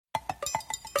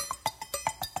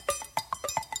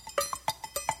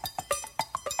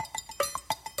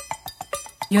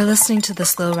You're listening to the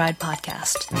Slow Ride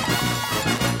Podcast.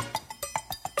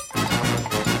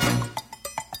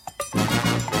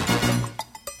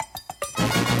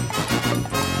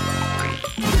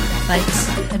 Bikes,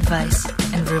 advice,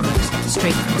 and rumors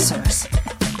straight from the source.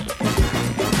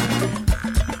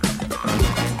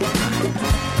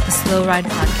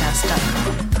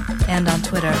 TheSlowRidePodcast.com and on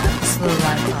Twitter at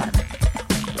TheSlowRidePod.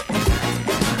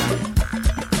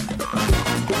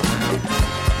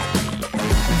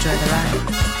 Enjoy the ride.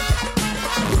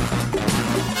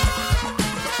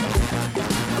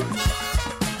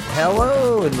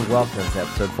 Hello and welcome to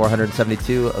episode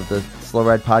 472 of the Slow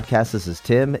Ride Podcast. This is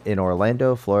Tim in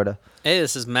Orlando, Florida. Hey,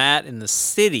 this is Matt in the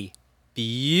city.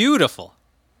 Beautiful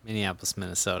Minneapolis,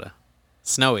 Minnesota.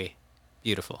 Snowy.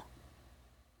 Beautiful.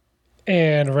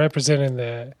 And representing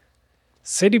the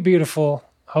city beautiful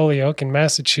Holyoke in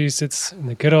Massachusetts in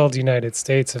the good old United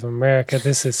States of America,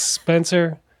 this is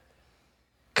Spencer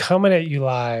coming at you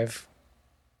live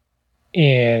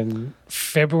in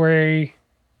February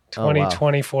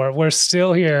 2024. Oh, wow. We're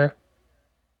still here.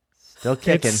 Still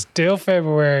kicking. It's still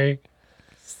February.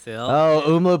 Still. Oh,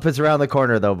 Umloop is around the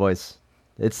corner though, boys.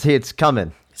 It's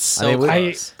coming. So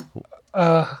close.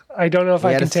 I don't know if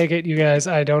I can take it, you guys.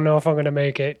 I don't know if I'm going to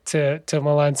make it to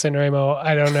Milan Sanremo.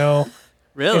 I don't know.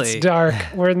 Really? It's dark.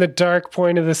 We're in the dark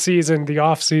point of the season, the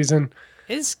off season.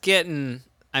 It's getting,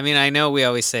 I mean, I know we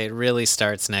always say it really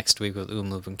starts next week with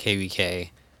Umloop and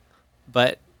KBK,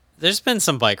 but there's been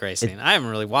some bike racing. I haven't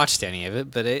really watched any of it,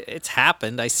 but it's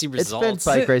happened. I see results. It's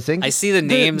been bike racing. I see the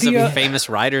names of famous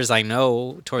riders I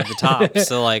know toward the top.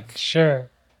 So, like,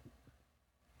 sure.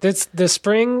 The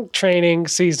spring training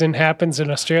season happens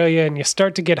in Australia, and you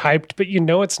start to get hyped, but you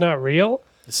know it's not real.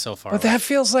 It's so far. But away. that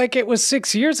feels like it was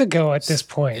 6 years ago at this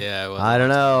point. Yeah, well, I don't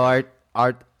know.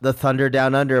 The Thunder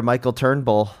Down Under, Michael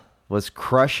Turnbull was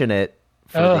crushing it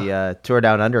for the Tour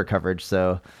Down Under coverage.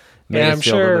 So. Yeah, I'm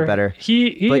feel a little sure bit better.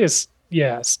 He is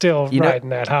still riding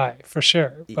that high for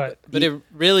sure. But it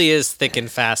really is thick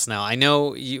and fast now. I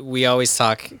know we always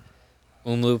talk.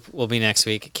 Umloop will be next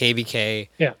week. KBK.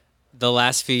 Yeah. The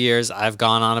last few years, I've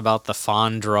gone on about the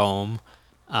Fondrome,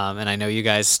 and I know you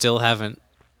guys still haven't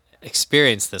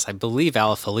experienced this. I believe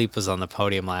Alaphilippe was on the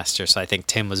podium last year, so I think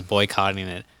Tim was boycotting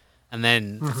it. And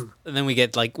then we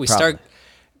get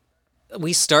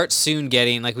we start soon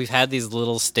getting, like, we've had these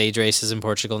little stage races in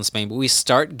Portugal and Spain, but we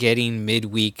start getting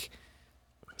midweek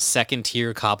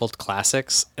second-tier cobbled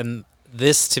classics, and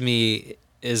this, to me,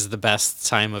 is the best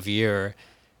time of year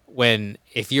when,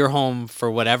 if you're home for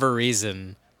whatever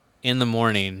reason in the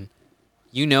morning,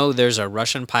 you know there's a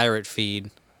Russian pirate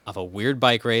feed of a weird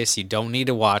bike race you don't need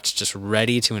to watch, just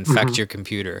ready to infect your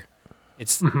computer.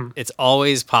 It's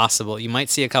always possible. You might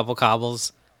see a couple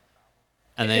cobbles,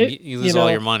 and then you lose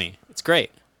all your money. It's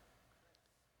great.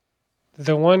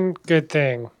 The one good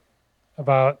thing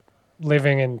about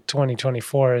living in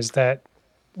 2024 is that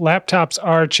laptops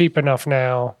are cheap enough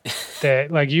now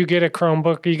that, like, you get a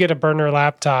Chromebook, you get a burner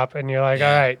laptop, and you're like,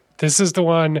 all right, this is the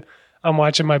one I'm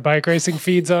watching my bike racing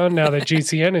feeds on now that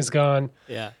GCN is gone.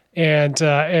 Yeah. And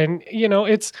you know,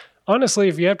 it's honestly,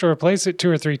 if you have to replace it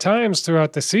 2 or 3 times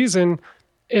throughout the season,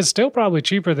 it's still probably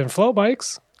cheaper than flow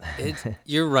bikes.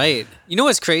 You're right. You know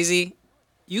what's crazy?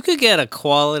 You could get a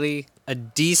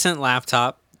decent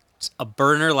laptop, a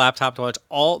burner laptop to watch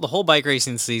the whole bike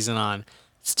racing season on,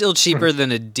 still cheaper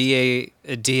than a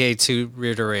DA2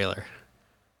 rear derailleur.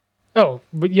 Oh,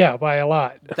 but yeah, by a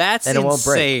lot. That's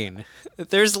insane.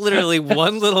 There's literally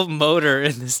one little motor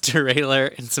in this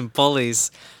derailleur and some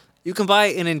pulleys. You can buy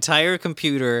an entire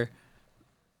computer.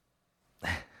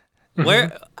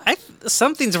 Where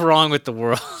something's wrong with the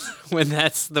world when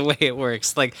that's the way it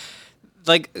works. Like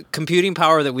computing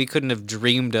power that we couldn't have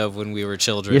dreamed of when we were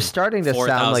children. You're starting to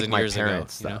 4,000 sound like my years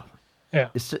parents, ago, though. You know?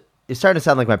 Yeah. You're starting to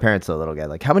sound like my parents, though, little guy.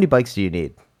 Like, how many bikes do you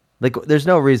need? Like, there's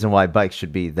no reason why bikes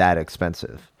should be that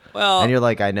expensive. Well, and you're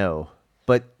like, I know,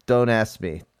 but don't ask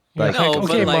me. Like, no,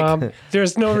 okay, but Mom,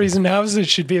 there's no reason houses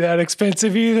should be that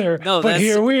expensive either. No, but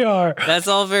here we are. That's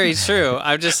all very true.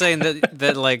 I'm just saying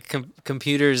that like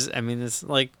computers. I mean, it's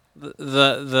like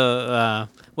the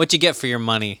what you get for your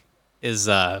money is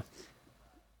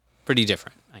pretty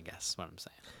different, I guess. Is what I'm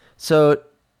saying. So,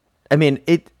 I mean,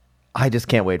 I just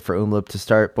can't wait for Umloop to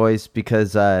start, boys,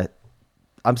 because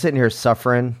I'm sitting here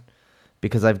suffering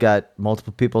because I've got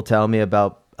multiple people telling me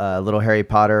about little Harry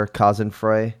Potter,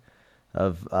 Causenfroy,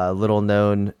 of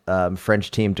little-known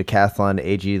French team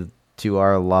decathlon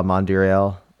AG2R La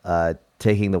Mondiale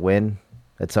taking the win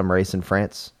at some race in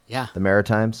France. Yeah. The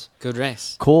Maritimes. Good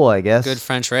race. Cool, I guess. Good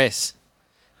French race.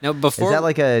 Now, Is that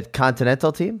like a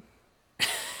continental team?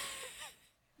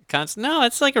 No,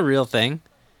 it's like a real thing.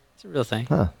 It's a real thing.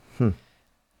 Huh.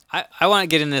 I want to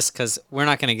get in this because we're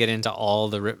not going to get into all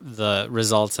the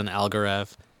results in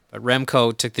Algarev, but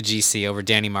Remco took the GC over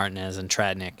Danny Martinez and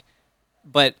Tratnik.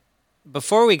 But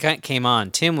before we came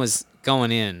on, Tim was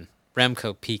going in.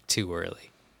 Remco peaked too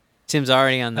early. Tim's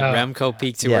already on the Remco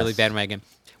peak too early bandwagon.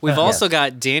 We've also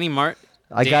got Danny Martin.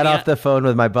 I got off the phone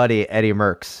with my buddy Eddie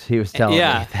Merckx. He was telling me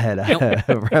that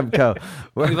Remco.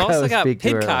 We've also got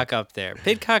Pidcock up there.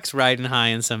 Pidcock's riding high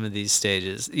in some of these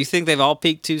stages. You think they've all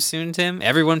peaked too soon, Tim?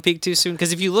 Everyone peaked too soon?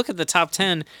 Because if you look at the top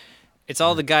 10, it's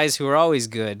all the guys who are always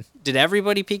good. Did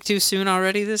everybody peak too soon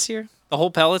already this year? The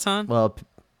whole peloton? Well,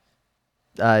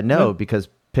 no, because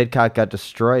Pidcock got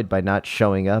destroyed by not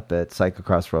showing up at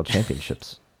Cyclocross World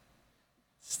Championships.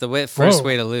 It's the first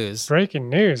way to lose. Breaking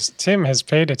news. Tim has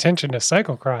paid attention to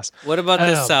cyclocross. What about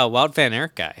this Wout van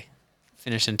Aert guy?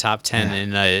 Finishing top 10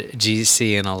 in a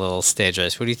GC in a little stage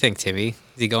race. What do you think, Timmy? Is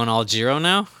he going all Giro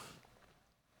now?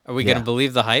 Are we going to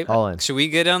believe the hype? All in. Should we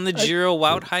get on the Giro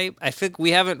Wout hype? I think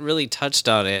we haven't really touched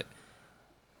on it.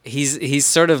 He's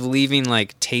sort of leaving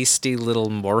like tasty little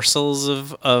morsels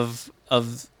of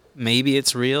maybe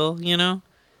it's real, you know?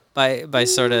 By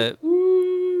sort of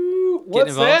What's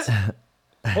involved. that?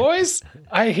 Boys,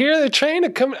 I hear the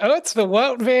train coming. Oh, it's the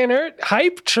Wout van Aert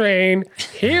hype train.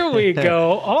 Here we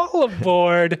go. All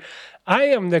aboard. I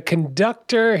am the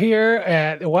conductor here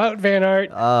at the Wout van Aert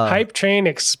hype train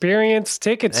experience.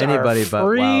 Tickets are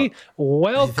free.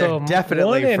 Welcome,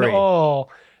 definitely one free. and all.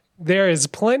 There is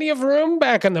plenty of room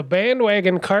back on the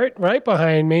bandwagon cart right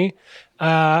behind me.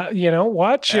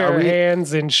 Watch your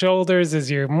hands and shoulders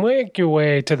as you make your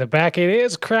way to the back. It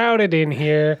is crowded in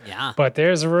here, but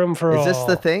there's room for all. Is this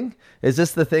the thing? Is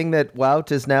this the thing that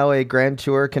Wout is now a Grand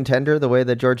Tour contender the way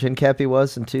that George Hincapie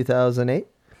was in 2008?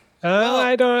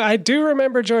 I do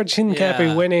remember George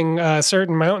Hincapie winning a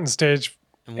certain mountain stage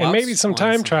and maybe some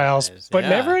time trials, but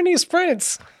never any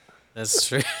sprints. That's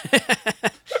true.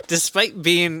 Despite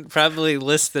being probably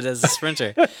listed as a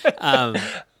sprinter.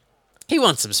 He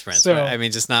won some sprints, right? I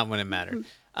mean, just not when it mattered.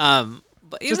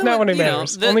 But just not when it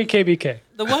matters. Only KBK.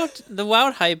 The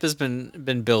Wout hype has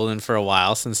been building for a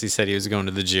while since he said he was going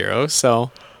to the Giro.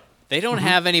 So they don't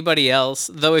have anybody else.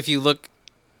 Though if you look,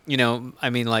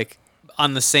 like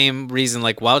on the same reason,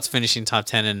 like Wout's finishing top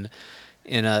 10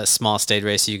 in a small stage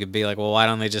race, you could be like, well, why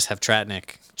don't they just have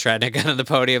Tratnik on the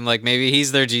podium? Like maybe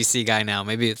he's their GC guy now.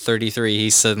 Maybe at 33,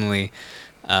 he's suddenly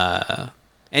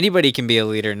anybody can be a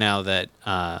leader now that.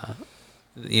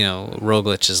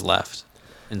 Roglic is left,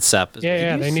 and Sepp.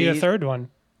 They need a third one.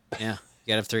 Yeah, you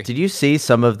gotta have three. Did you see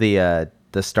some of the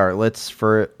startlets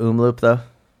for Umloop though?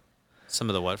 Some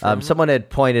of the what? For someone had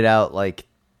pointed out like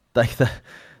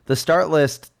the start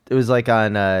list. It was like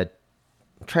on.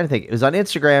 I'm trying to think. It was on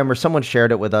Instagram or someone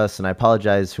shared it with us, and I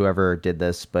apologize whoever did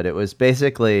this, but it was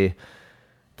basically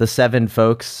the 7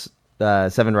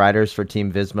 riders for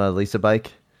Team Visma Lisa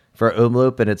Bike for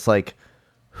Umloop, and it's like,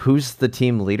 who's the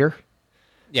team leader?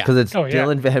 Yeah. Because it's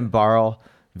Dylan Van Barle,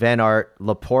 Van Aert,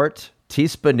 Laporte,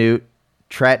 Thies Benoot,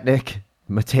 Tratnik,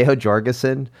 Matteo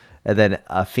Jorgensen, and then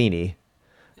Affini,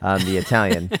 the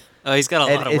Italian. Oh, he's got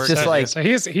a lot of work. It's just like so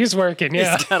he's working.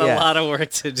 Yeah, he's got a lot of work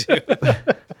to do.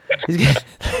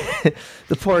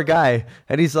 The poor guy,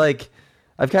 and he's like,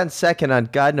 I've gotten second on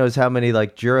God knows how many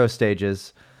like Giro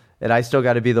stages, and I still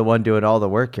got to be the one doing all the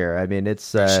work here. I mean,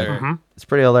 it's it's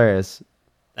pretty hilarious.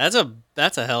 That's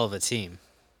a hell of a team.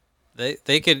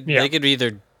 They could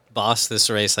either boss this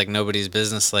race like nobody's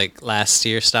business, like last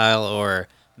year style, or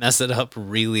mess it up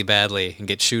really badly and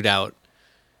get chewed out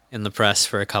in the press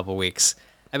for a couple weeks.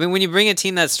 I mean, when you bring a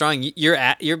team that strong,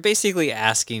 you're basically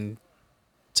asking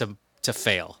to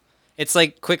fail. It's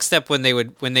like Quick Step when they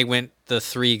went the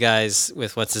 3 guys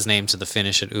with what's his name to the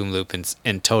finish at Umloop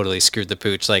and totally screwed the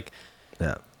pooch. Like,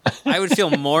 I would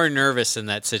feel more nervous in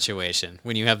that situation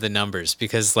when you have the numbers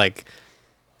because like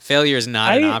failure is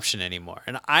not an option anymore.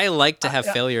 And I like to have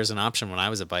failure as an option when I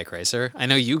was a bike racer. I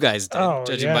know you guys did,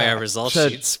 judging by our result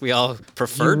sheets. We all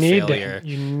preferred failure.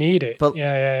 You need it. But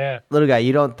little guy,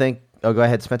 you don't think... Oh, go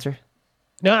ahead, Spencer.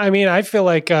 No, I mean, I feel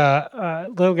like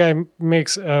little guy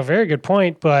makes a very good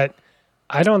point, but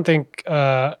I don't think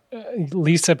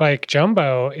Lisa Bike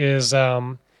Jumbo is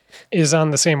on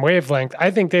the same wavelength. I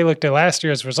think they looked at last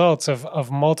year's results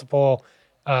of multiple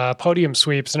podium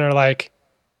sweeps and are like,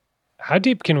 how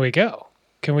deep can we go?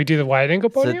 Can we do the wide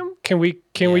angle podium? Can we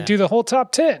do the whole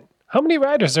top 10? How many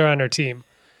riders are on our team?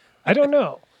 I don't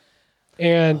know.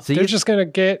 And they're just going to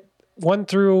get 1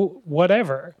 through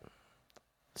whatever.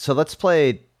 So let's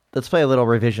play a little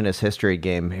revisionist history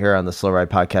game here on the Slow Ride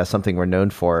Podcast, something we're known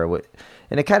for.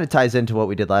 And it kind of ties into what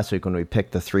we did last week when we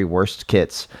picked the 3 worst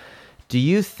kits. Do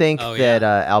you think that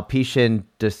Alpecin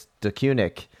de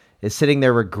Koenig is sitting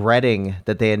there regretting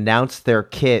that they announced their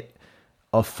kit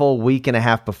a full week and a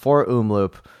half before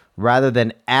Umloop rather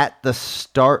than at the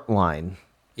start line.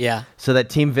 Yeah. So that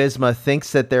Team Visma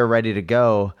thinks that they're ready to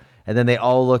go, and then they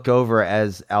all look over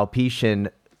as Alpecin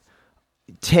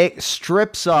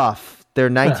strips off their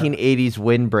 1980s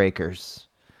windbreakers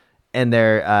and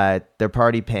their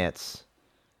party pants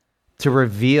to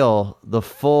reveal the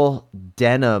full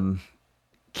denim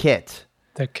kit.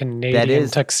 The Canadian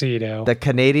tuxedo. The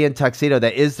Canadian tuxedo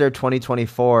that is their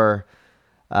 2024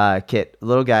 kit.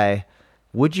 Little guy,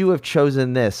 would you have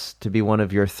chosen this to be one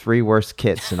of your 3 worst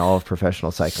kits in all of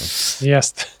professional cycling?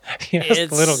 Yes,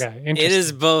 little guy. It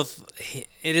is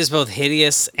both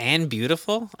hideous and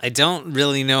beautiful. I don't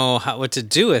really know what to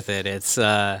do with it.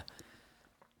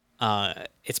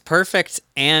 It's perfect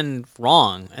and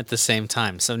wrong at the same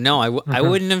time. So no, I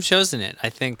wouldn't have chosen it. I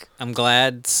think I'm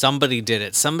glad somebody did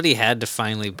it. Somebody had to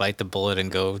finally bite the bullet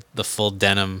and go the full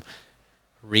denim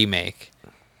remake.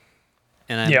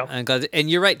 And I'm glad. And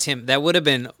you're right, Tim. That would have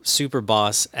been super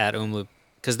boss at Umloop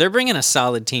because they're bringing a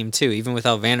solid team too. Even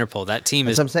without Vanderpool, that team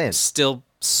is still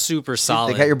super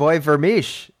solid. They got your boy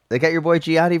Vermeesh. They got your boy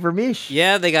Gianni Vermeesh.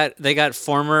 Yeah, they got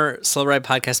former Slow Ride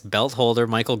Podcast belt holder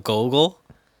Michael Gogol,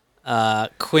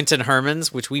 Quinton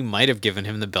Hermans, which we might have given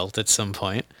him the belt at some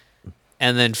point,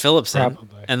 and then Phillipson,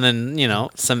 and then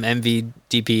some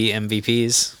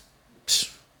MVPs.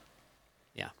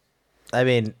 Yeah, I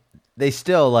mean, they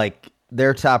still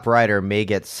their top rider may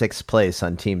get 6th place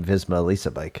on Team Visma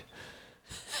Lisa bike.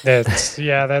 That's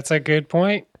a good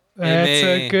point.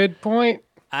 A good point.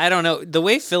 I don't know. The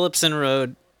way Phillipson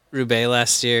rode Roubaix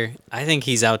last year, I think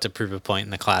he's out to prove a point in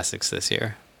the classics this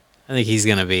year. I think he's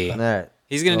gonna be.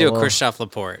 He's gonna do a Christophe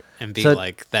Laporte and be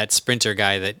like that sprinter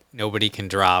guy that nobody can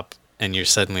drop, and you're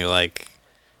suddenly like,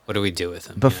 what do we do with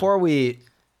him? Before we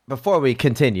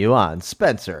continue on,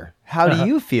 Spencer, how do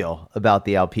you feel about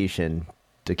the Alpecin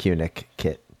de Koenig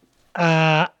kit?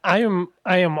 I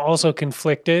am also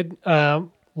conflicted,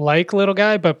 like little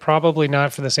guy, but probably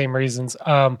not for the same reasons.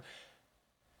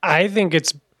 I think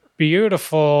it's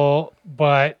beautiful,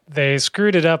 but they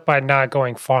screwed it up by not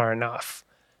going far enough.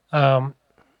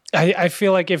 I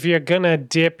feel like if you're gonna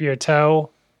dip your toe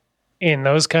in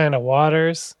those kind of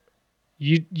waters,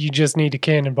 you just need to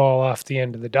cannonball off the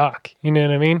end of the dock. You know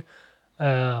what I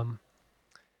mean?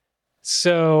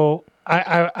 So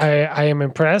I am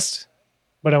impressed,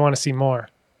 but I want to see more.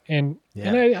 And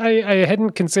I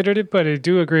hadn't considered it, but I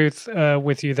do agree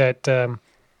with you that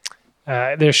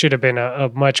there should have been a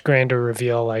much grander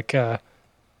reveal,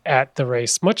 at the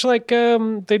race, much like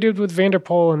they did with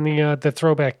Vanderpool and the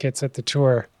throwback kits at the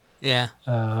Tour. Yeah.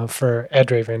 For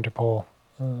Edre Vanderpool.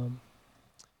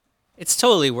 It's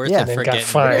totally worth it for getting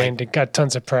fined. It got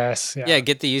tons of press. Yeah,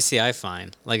 get the UCI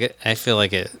fine. I feel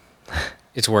like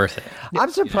it's worth it.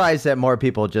 I'm surprised that more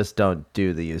people just don't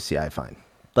do the UCI fine.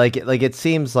 It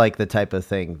seems like the type of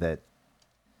thing that,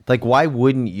 why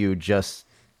wouldn't you just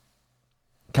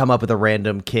come up with a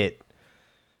random kit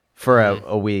for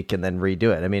a week and then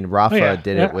redo it? I mean, Rafa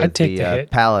did it with the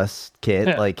Palace kit.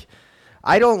 Yeah.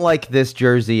 I don't like this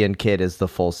jersey and kit as the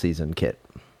full season kit.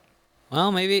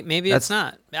 Well, maybe it's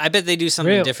not. I bet they do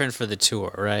something different for the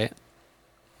Tour, right?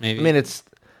 Maybe. I mean, it's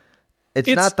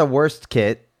not the worst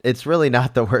kit. It's really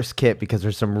not the worst kit because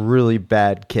there's some really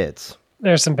bad kits.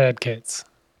 There's some bad kits.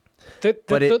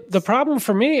 The problem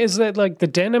for me is that the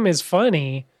denim is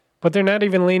funny, but they're not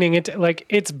even leaning into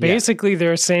it's basically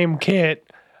their same kit,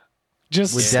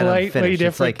 just with slightly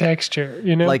different texture.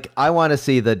 I want to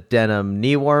see the denim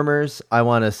knee warmers. I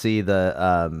want to see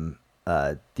the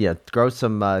grow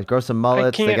some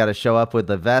mullets. They got to show up with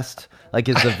the vest.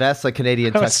 Is the vest a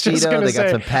Canadian tuxedo? They got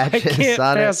some patches on it. I can't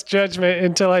pass judgment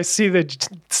until I see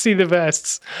the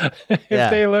vests. If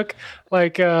they look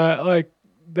like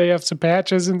they have some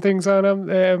patches and things on them,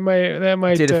 that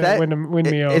might win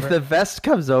me over. If the vest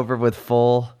comes over with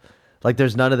full,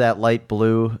 there's none of that light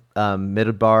blue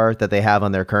mid bar that they have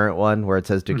on their current one where it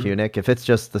says de Koenig. If it's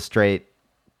just the straight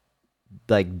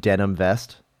denim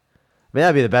vest, I mean,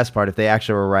 that'd be the best part if they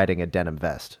actually were riding a denim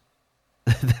vest.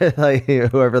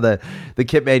 Whoever the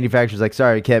kit manufacturer's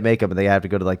sorry, you can't make them, and they have to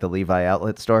go to the Levi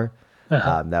outlet store.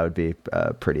 That would be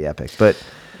pretty epic. But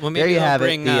maybe there you have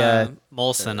bring it.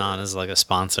 Molson on as a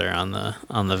sponsor on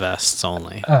the vests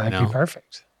only. That'd be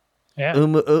perfect. Yeah.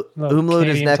 Umloop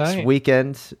is next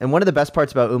weekend, and one of the best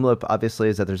parts about Umloop, obviously,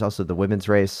 is that there's also the women's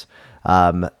race,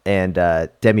 and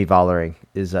Demi Vollering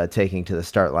is taking to the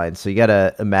start line. So you got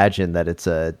to imagine that it's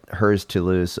hers to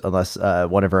lose unless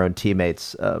one of her own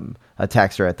teammates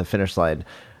attacks her at the finish line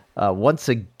once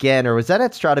again. Or was that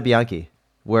at Strade Bianche?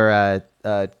 Where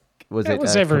was it? It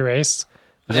was every race.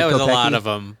 That was a lot Kopecky? of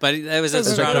them, but it was at Was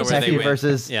it Strata where they Kopecky went.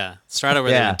 versus- Yeah, Strata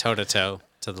where they went toe to toe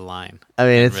to the line. I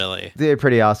mean, And it's really. they're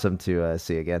pretty awesome to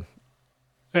see again.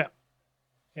 Yeah.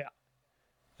 Yeah.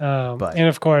 But- And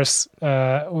of course,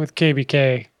 with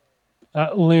KBK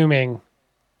looming,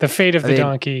 the fate of the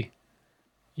donkey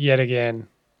yet again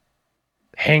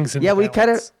hangs in the We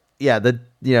kind of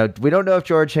balance. we don't know if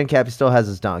George Hincapie still has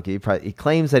his donkey. He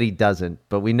claims that he doesn't,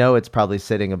 but we know it's probably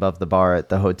sitting above the bar at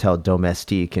the Hotel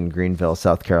Domestique in Greenville,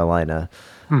 South Carolina.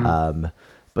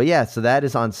 But yeah, so that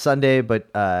is on Sunday. But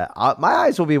my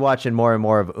eyes will be watching more and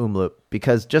more of Umloop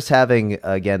because just having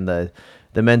again the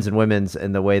men's and women's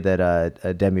and the way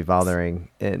that Demi Vollering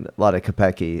and a lot of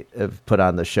Kopecky have put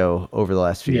on the show over the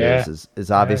last few years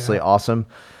is obviously awesome.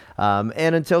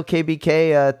 And until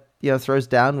KBK throws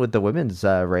down with the women's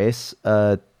race,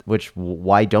 which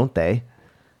why don't they?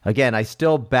 Again, I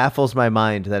still baffles my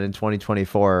mind that in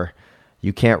 2024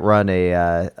 you can't run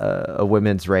a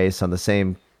women's race on the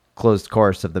same closed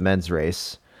course of the men's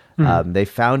race. They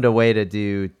found a way to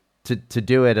do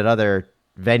it at other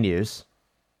venues.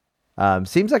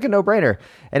 Seems like a no-brainer.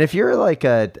 And if you're like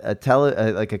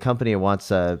like a company that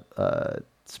wants a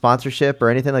sponsorship or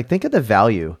anything, like think of the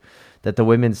value that the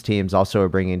women's teams also are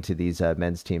bringing to these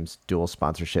men's teams dual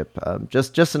sponsorship.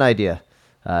 Just an idea.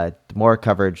 More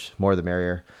coverage, more the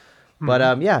merrier.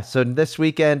 But so this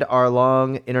weekend, our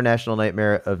long international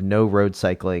nightmare of no road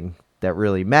cycling that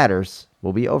really matters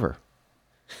will be over.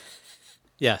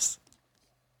 Yes.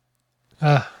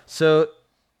 So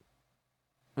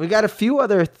we got a few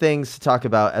other things to talk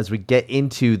about as we get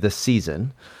into the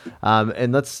season.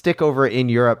 And let's stick over in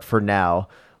Europe for now.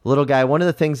 Little guy, one of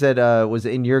the things that was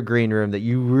in your green room that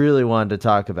you really wanted to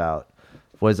talk about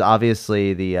was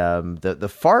obviously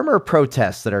the farmer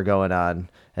protests that are going on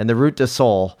and the Route du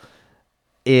Sol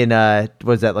in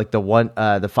was that like the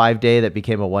 5-day that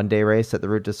became a 1-day race at the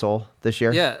Route du Sol this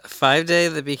year? Yeah, 5-day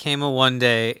that became a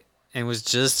 1-day and was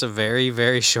just a very,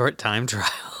 very short time trial.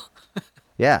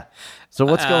 Yeah. So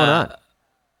what's going on?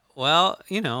 Well,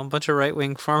 a bunch of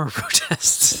right-wing farmer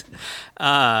protests.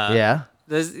 Yeah.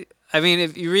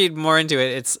 If you read more into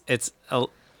it,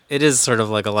 it is sort of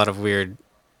like a lot of weird,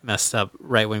 messed up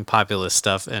right-wing populist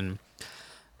stuff and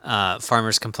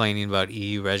farmers complaining about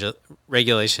EU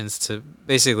regulations to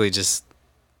basically just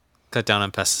cut down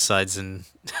on pesticides and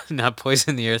not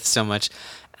poison the earth so much.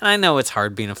 And I know it's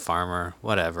hard being a farmer,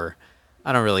 whatever.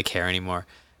 I don't really care anymore.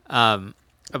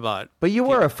 But you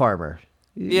were a farmer.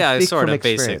 Yeah, speak sort from of,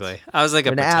 experience. basically. I was like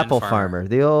an pretend apple farmer,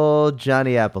 the old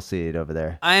Johnny Appleseed over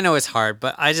there. I know it's hard,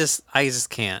 but I just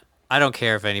can't. I don't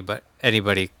care if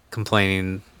anybody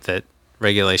complaining that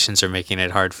regulations are making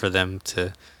it hard for them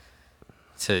to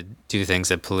do things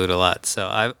that pollute a lot.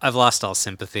 So I've lost all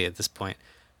sympathy at this point.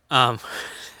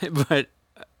 But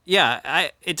yeah,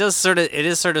 it is sort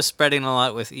of spreading a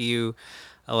lot with EU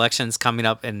elections coming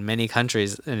up in many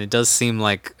countries, and it does seem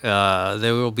like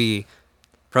there will be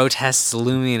protests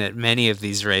looming at many of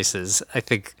these races. I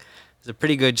think there's a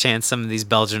pretty good chance some of these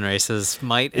Belgian races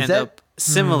might end up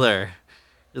similarly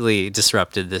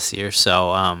disrupted this year.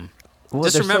 So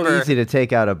just they're remember, so easy to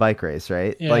take out a bike race,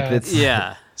 right?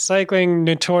 Yeah. Cycling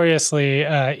notoriously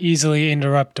easily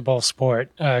interruptible sport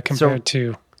compared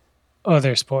to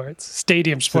other sports,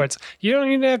 stadium sports. You don't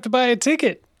even have to buy a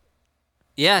ticket.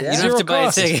 Yeah, you don't have to buy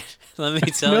a ticket. Let me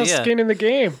tell you. No skin in the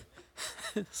game.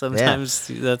 Sometimes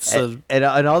that's and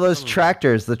all those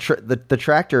tractors, the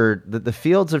tractor, the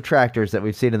fields of tractors that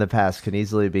we've seen in the past can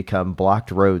easily become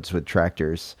blocked roads with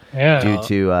tractors due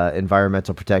to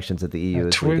environmental protections that the EU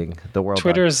is leading the world.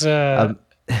 Twitter's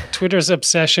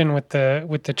obsession with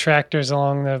the tractors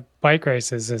along the bike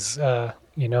races is,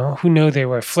 who knew they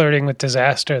were flirting with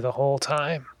disaster the whole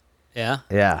time. Yeah.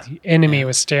 The enemy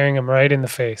was staring them right in the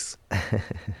face.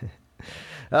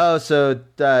 Oh, so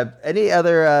any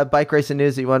other bike racing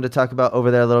news that you wanted to talk about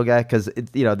over there, little guy? Because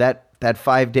that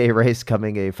 5-day race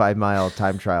coming a 5-mile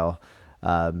time trial.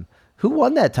 Who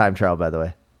won that time trial, by the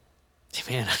way?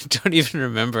 Man, I don't even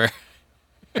remember.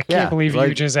 I can't believe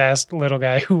you just asked little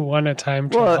guy who won a time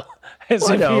trial as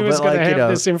if he was going to have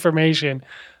this information.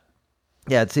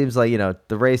 Yeah, it seems like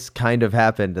the race kind of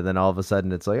happened, and then all of a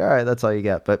sudden it's like, all right, that's all you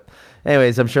get. But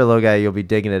anyways, I'm sure, little guy, you'll be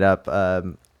digging it up.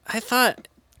 I thought.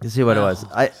 To see what it was.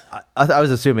 I was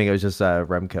assuming it was just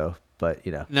Remco, but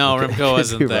No, Remco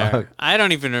wasn't there. Wrong. I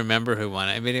don't even remember who won.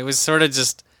 I mean, it was sort of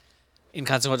just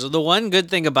inconsequential. The one good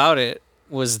thing about it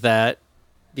was that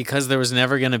because there was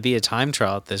never going to be a time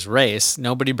trial at this race,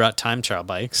 nobody brought time trial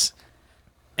bikes,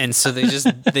 and so they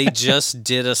just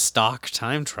did a stock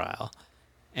time trial,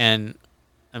 and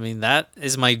I mean that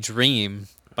is my dream: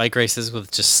 bike races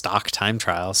with just stock time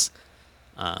trials,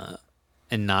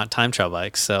 and not time trial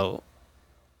bikes. So.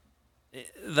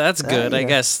 That's good, I know.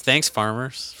 guess. Thanks,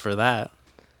 farmers, for that.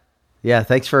 Yeah,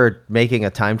 thanks for making a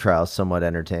time trial somewhat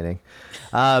entertaining.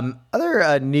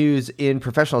 Other news in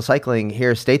professional cycling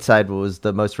here stateside was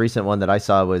the most recent one that I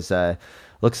saw was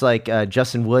looks like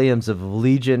Justin Williams of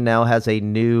Legion now has a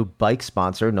new bike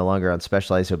sponsor, no longer on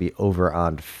Specialized. He'll be over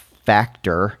on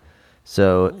Factor.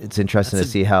 So it's interesting to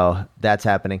see how that's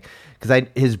happening. Because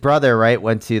his brother, right,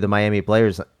 went to the Miami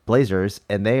Blazers,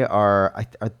 and they are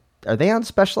they on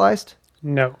Specialized?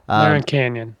 No, they're in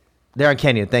Canyon. They're on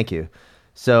Canyon, thank you.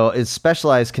 So as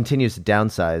Specialized continues to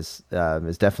downsize,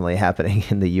 is definitely happening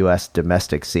in the U.S.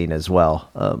 domestic scene as well,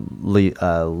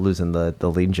 losing the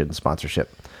Legion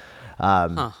sponsorship.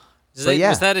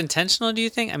 Was that intentional, do you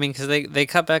think? I mean, because they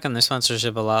cut back on their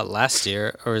sponsorship a lot last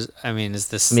year. Or, is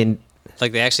this...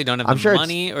 like they actually don't have the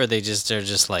money, or they're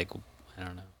just like, I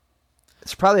don't know.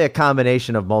 It's probably a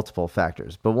combination of multiple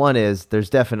factors, but one is there's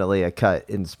definitely a cut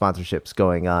in sponsorships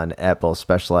going on at both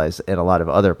Specialized and a lot of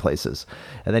other places.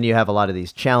 And then you have a lot of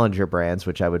these challenger brands,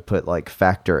 which I would put like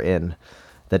Factor in,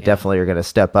 that definitely are going to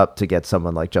step up to get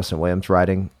someone like Justin Williams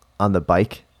riding on the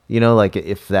bike, like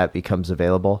if that becomes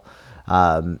available.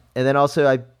 And then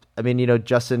also,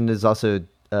 Justin is also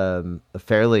a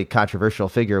fairly controversial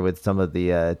figure with some of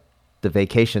the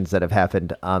vacations that have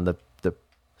happened on the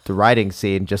riding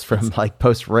scene just from like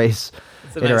post-race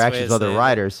interactions with other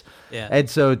riders. Yeah. And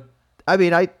so,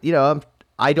 I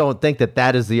don't think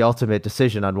that is the ultimate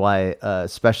decision on why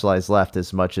Specialized left,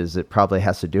 as much as it probably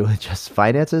has to do with just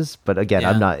finances. But again,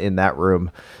 I'm not in that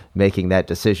room making that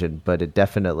decision, but it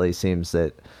definitely seems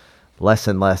that less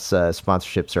and less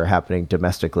sponsorships are happening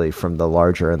domestically from the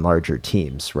larger and larger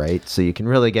teams, right? So you can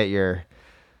really get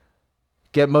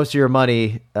most of your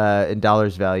money in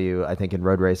dollars value, I think, in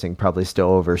road racing, probably still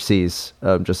overseas,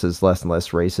 just as less and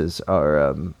less races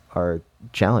are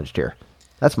challenged here.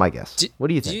 That's my guess. What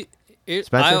do you think,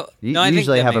 Spencer? You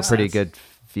usually have a pretty good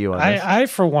view on this. I,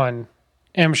 for one,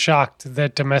 am shocked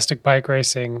that domestic bike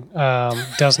racing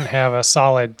doesn't have a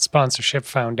solid sponsorship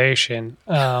foundation.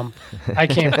 I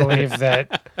can't believe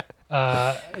that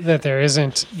there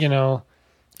isn't,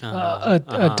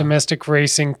 a domestic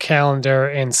racing calendar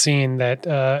and scene that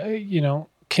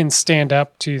can stand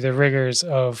up to the rigors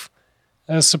of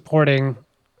supporting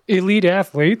elite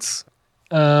athletes,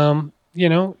 who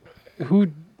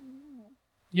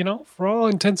for all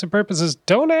intents and purposes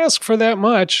don't ask for that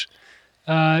much,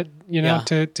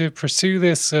 to pursue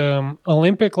this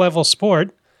Olympic level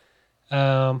sport.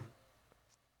 It's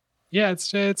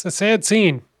a sad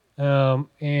scene.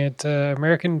 And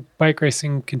American bike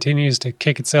racing continues to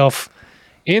kick itself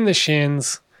in the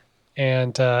shins,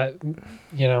 and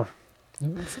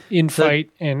in-fight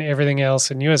and everything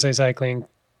else. And USA Cycling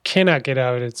cannot get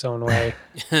out of its own way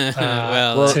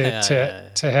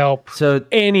to help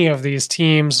any of these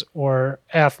teams or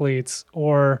athletes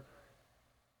or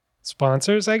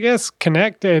sponsors, I guess,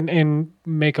 connect and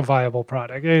make a viable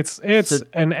product. It's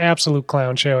an absolute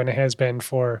clown show, and it has been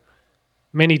for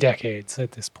many decades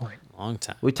at this point. Long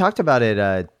time. We talked about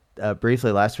it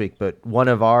briefly last week, but one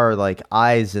of our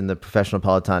eyes in the professional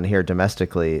peloton here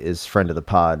domestically is friend of the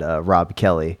pod, Rob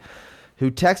Kelly, who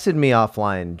texted me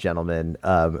offline, gentlemen,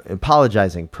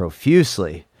 apologizing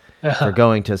profusely for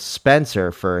going to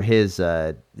Spencer for his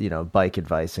bike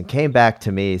advice, and came back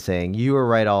to me saying, "You were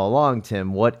right all along,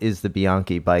 Tim. What is the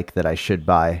Bianchi bike that I should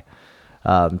buy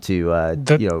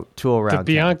to tool around?"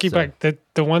 The Bianchi bike,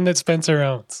 the one that Spencer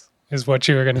owns, is what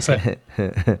you were going to say.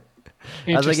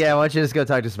 I was like, yeah, why don't you just go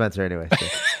talk to Spencer anyway?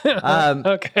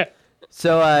 Okay.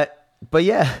 So, but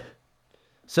yeah.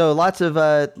 So lots of,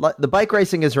 the bike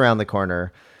racing is around the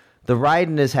corner. The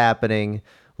riding is happening.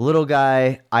 Little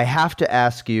guy, I have to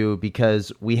ask you,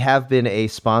 because we have been a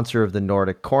sponsor of the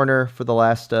Nordic Corner for the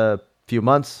last few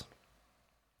months.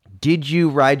 Did you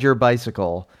ride your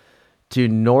bicycle to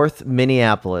North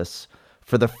Minneapolis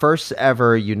for the first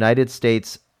ever United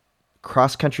States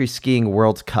cross-country skiing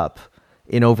World Cup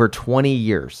in over 20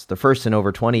 years, the first in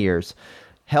over 20 years,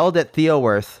 held at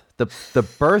Theoworth, the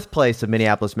birthplace of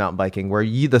Minneapolis mountain biking, where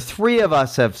the three of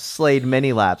us have slayed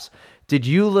many laps? Did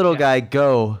you, little guy,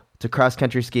 go to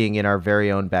cross-country skiing in our very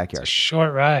own backyard? It's a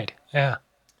short ride, yeah.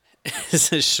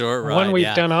 It's a short ride, one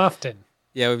we've done often.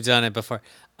 Yeah, we've done it before.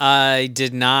 I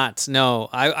did not. No,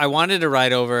 I wanted to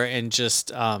ride over and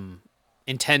just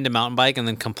intend to mountain bike and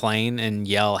then complain and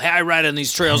yell, "Hey, I ride on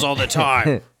these trails all the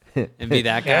time." And be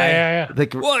that guy. Yeah.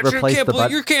 Like,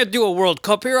 What? You can't do a World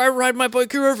Cup here. I ride my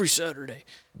bike here every Saturday.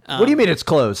 What do you mean it's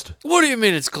closed? What do you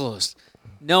mean it's closed?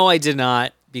 No, I did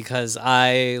not, because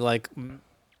I,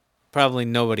 probably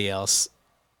nobody else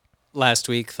last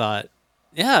week thought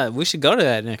Yeah, we should go to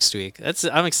that next week.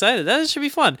 I'm excited. That should be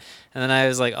fun. And then I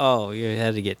was like, oh, you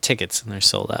had to get tickets, and they're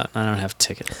sold out. And I don't have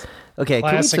tickets. Okay, can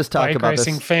we Classic just talk bike about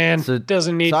racing this? fan So-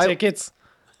 doesn't need so tickets.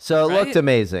 So it Right? looked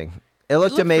amazing. It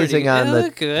looked looked amazing pretty- on it the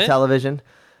looked good. television,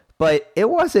 but it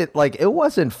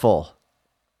wasn't full.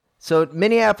 So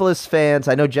Minneapolis fans,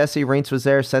 I know Jesse Reintz was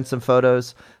there, sent some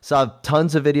photos, saw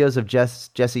tons of videos of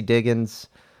Jesse Diggins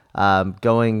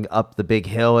going up the big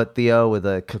hill at Theo with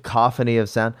a cacophony of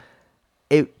sound.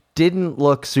 It didn't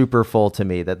look super full to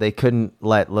me that they couldn't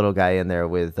let little guy in there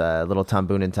with little Tom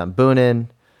Boonen.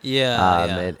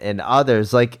 Yeah. And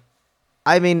others. Like,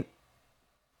 I mean,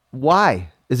 why?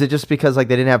 Is it just because like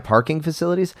they didn't have parking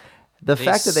facilities? The They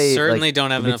fact that they certainly like,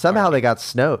 don't have I mean, enough somehow parking. they got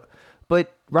snow,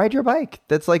 but ride your bike.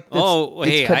 That's like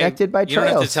it's connected by you don't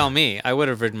have to trails. tell me. I would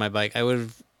have ridden my bike. I would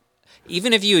have,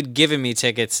 even if you had given me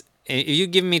tickets. If you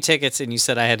given me tickets and you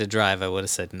said I had to drive, I would have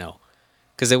said no,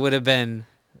 because it would have been.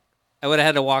 I would have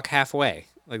had to walk halfway.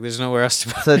 Like there's nowhere else to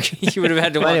park. You would have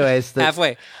had to walk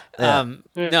halfway. Yeah.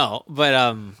 No, but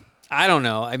I don't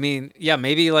know. I mean, yeah,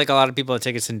 maybe like a lot of people had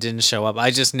tickets and didn't show up.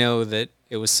 I just know that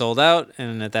it was sold out,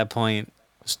 and at that point,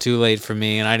 it was too late for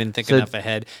me, and I didn't think enough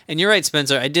ahead. And you're right,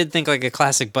 Spencer. I did think like a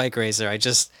classic bike racer.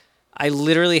 I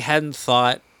literally hadn't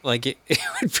thought like it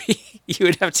would be. You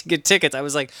would have to get tickets. I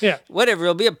was like, Yeah. whatever.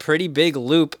 It'll be a pretty big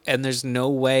loop, and there's no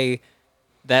way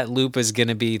that loop is going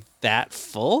to be that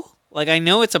full. Like, I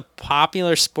know it's a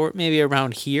popular sport maybe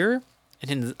around here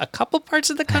and in a couple parts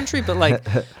of the country, but like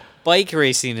bike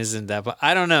racing isn't that. But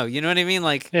I don't know. You know what I mean?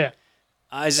 Like, Yeah.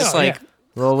 I was just Oh, like, yeah.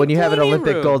 Well, when you have an plenty of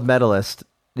Olympic room. gold medalist,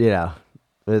 you know,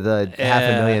 with a half a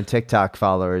Yeah. million TikTok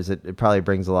followers, it probably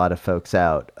brings a lot of folks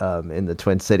out in the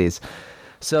Twin Cities.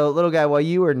 So, little guy, while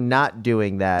you were not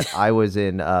doing that, I was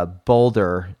in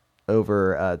Boulder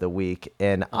over the week,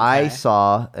 and I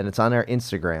saw, and it's on our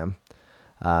Instagram.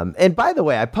 And by the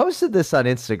way, I posted this on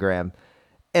Instagram,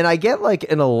 and I get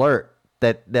like an alert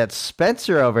that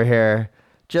Spencer over here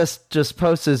just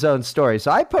posts his own story.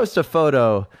 So I post a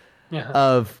photo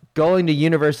of going to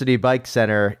University Bike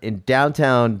Center in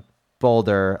downtown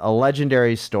Boulder, a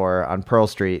legendary store on Pearl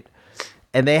Street,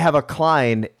 and they have a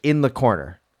Klein in the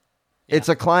corner. It's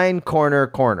a Klein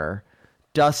corner,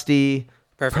 dusty,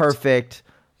 perfect,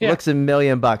 looks $1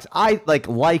 million. I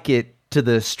like it to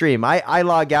the stream. I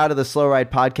log out of the Slow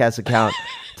Ride podcast account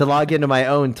to log into my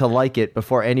own to like it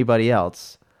before anybody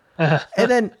else. And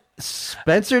then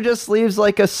Spencer just leaves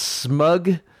like a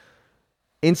smug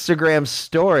Instagram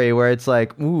story where it's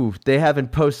like, ooh, they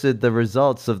haven't posted the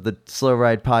results of the Slow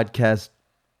Ride podcast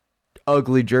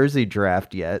ugly jersey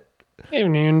draft yet. They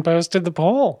haven't even posted the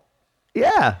poll.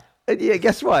 Yeah. And yeah,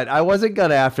 guess what? I wasn't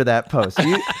gonna after that post.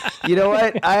 You know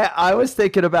what? I was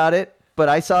thinking about it, but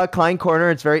I saw a Klein corner.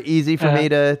 It's very easy for me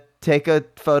to take a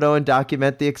photo and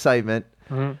document the excitement.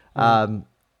 And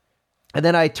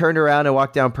then I turned around and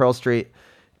walked down Pearl Street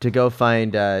to go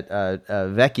find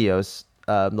Vecchio's,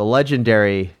 the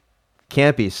legendary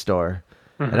Campy store.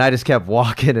 And I just kept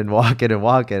walking and walking and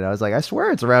walking. I was like, I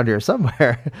swear it's around here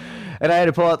somewhere. And I had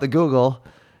to pull out the Google.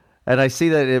 And I see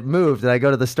that it moved, and I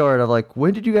go to the store, and I'm like,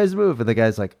 when did you guys move? And the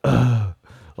guy's like,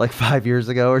 like 5 years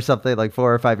ago or something, like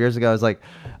 4 or 5 years ago. I was like,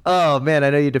 oh, man, I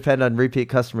know you depend on repeat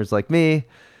customers like me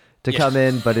to come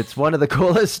in, but it's one of the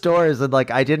coolest stores, and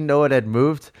like I didn't know it had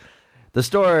moved. The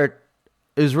store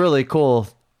is really cool,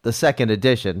 the second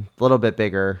edition, a little bit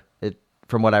bigger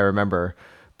from what I remember.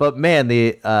 But, man,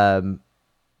 the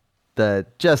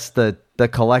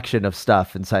collection of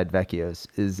stuff inside Vecchio's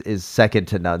is second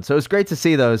to none. So it was great to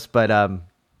see those, but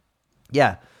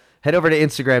yeah, head over to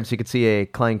Instagram so you can see a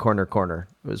Klein corner.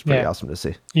 It was pretty awesome to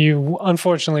see. You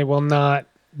unfortunately will not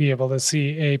be able to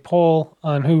see a poll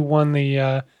on who won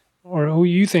the or who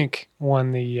you think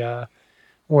won the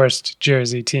worst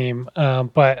jersey team.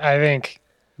 But I think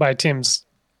by Tim's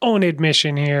own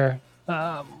admission here,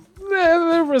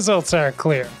 the results are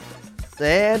clear.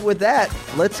 And with that,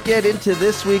 let's get into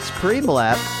this week's Preem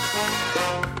Lap.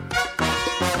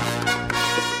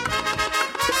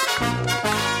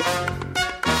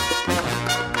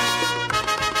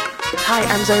 Hi,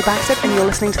 I'm Zoe Baxter, and you're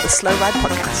listening to the Slow Ride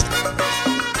Podcast.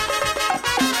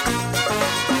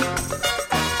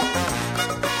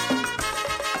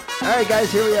 All right,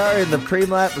 guys, here we are in the Preem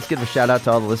Lap. Let's give a shout out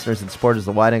to all the listeners and supporters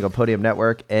of the Wide Angle Podium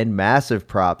Network, and massive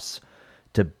props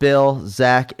to Bill,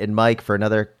 Zach, and Mike for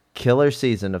another killer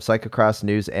season of cyclocross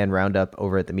news and roundup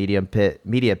over at the Media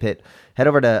Pit. Head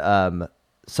over to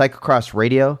Cyclocross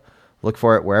Radio. Look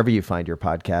for it wherever you find your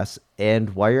podcasts. And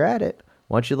while you're at it,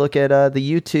 why don't you look at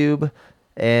the YouTube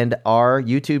and our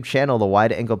YouTube channel, the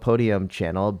Wide Angle Podium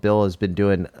channel. Bill has been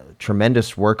doing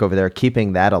tremendous work over there,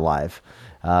 keeping that alive.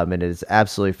 And it is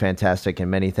absolutely fantastic.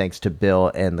 And many thanks to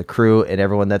Bill and the crew and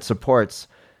everyone that supports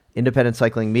independent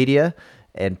cycling media.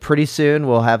 And pretty soon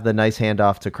we'll have the nice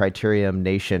handoff to Criterium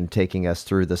Nation taking us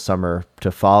through the summer to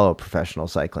follow professional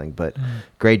cycling. But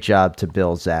great job to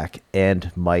Bill, Zach, and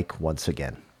Mike once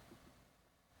again.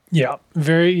 Yeah,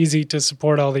 very easy to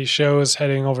support all these shows.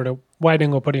 Heading over to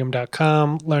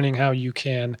wideanglepodium.com, learning how you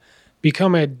can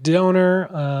become a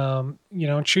donor.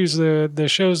 Choose the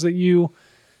shows that you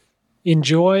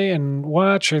enjoy and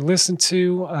watch or listen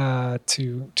to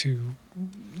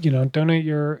donate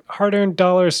your hard-earned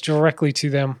dollars directly to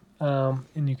them.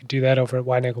 And you can do that over at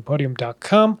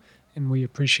wideanglepodium.com. And we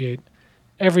appreciate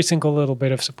every single little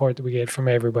bit of support that we get from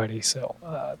everybody. So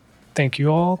thank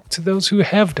you all to those who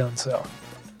have done so.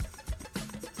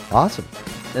 Awesome.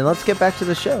 And let's get back to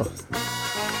the show.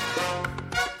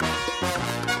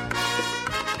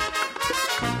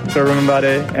 So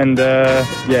everybody, and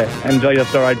enjoy the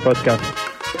Slow Ride podcast.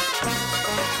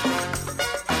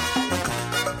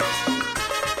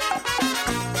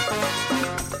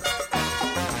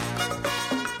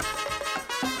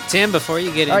 Tim, before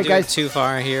you get into guys. it too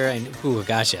far here, I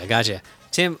gotcha.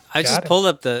 Tim, I just pulled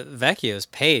up the Vecchio's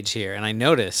page here, and I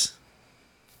notice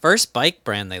first bike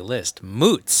brand they list,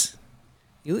 Moots.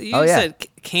 You said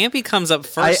Campy comes up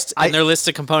first in their list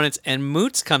of components, and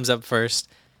Moots comes up first.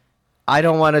 I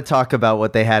don't want to talk about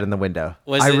what they had in the window.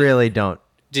 Really don't.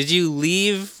 Did you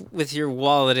leave with your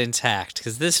wallet intact?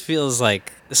 Because this feels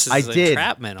like this is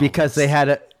entrapment. Because they had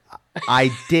a.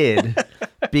 I did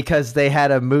because they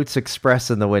had a Moots Express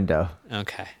in the window.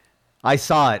 Okay. I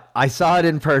saw it. I saw it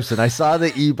in person. I saw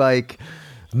the e-bike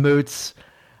Moots.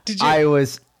 Did you?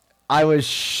 I was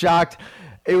shocked.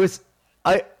 It was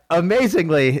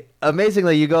amazingly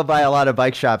you go by a lot of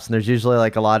bike shops and there's usually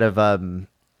like a lot of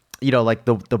like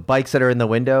the bikes that are in the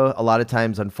window, a lot of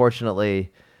times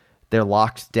unfortunately they're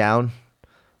locked down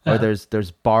or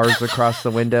there's bars across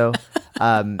the window.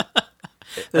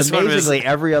 Amazingly,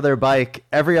 every other bike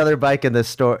in this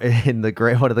store, in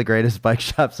one of the greatest bike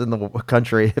shops in the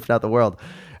country, if not the world,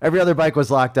 every other bike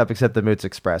was locked up except the Moots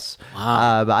Express.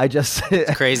 Wow. It's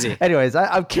crazy. Anyways,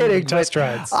 I'm kidding. Test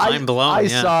rides. Mind blown. I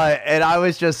saw it and I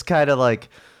was just kind of like,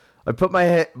 I put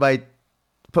my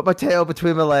tail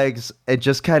between my legs and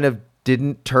just kind of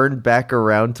didn't turn back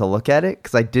around to look at it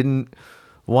because I didn't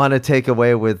want to take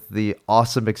away with the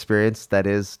awesome experience that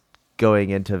is going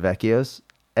into Vecchio's.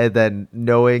 And then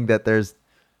knowing that there's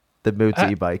the Moots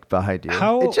e-bike behind you,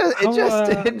 it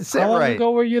just didn't sit right. How long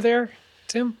ago were you there,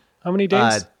 Tim? How many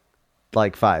days?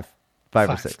 Like five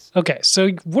or six. Okay, so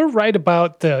we're right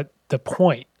about the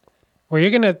point where you're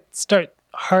gonna start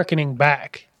hearkening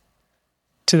back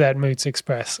to that Moots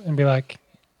Express and be like,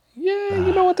 yeah,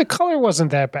 you know what? The color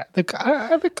wasn't that bad.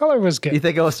 The color was good. You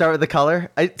think it will start with the color?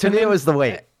 To me, it was the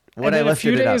weight. When I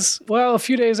lifted it up. Well, a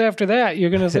few days after that, you're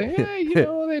gonna say,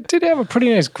 yeah, they did have a pretty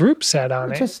nice group set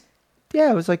on it.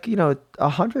 It was like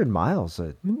 100 miles.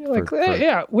 Was it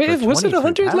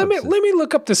 100? Let me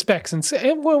look up the specs and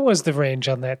say what was the range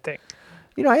on that thing.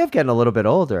 I have gotten a little bit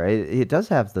older. It does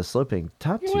have the sloping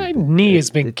top tube. My knee has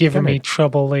been giving me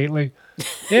trouble lately.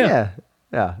 Yeah.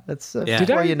 That's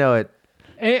before you know it.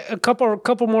 A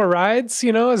couple more rides,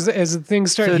 as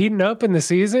things start heating up in the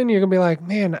season, you're gonna be like,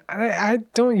 man, I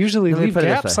don't usually leave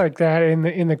gaps like that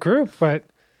in the group, but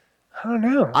I don't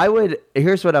know.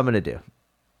 Here's what I'm gonna do.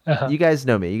 Uh-huh. You guys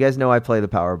know me. You guys know I play the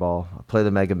Powerball. I play the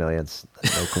Mega Millions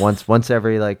like once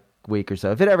every week or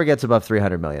so. If it ever gets above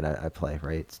 300 million, I play.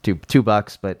 Right? It's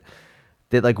 $2, but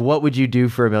what would you do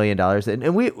for $1 million?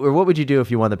 And what would you do if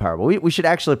you won the Powerball? We should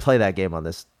actually play that game on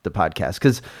the podcast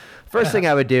because. First thing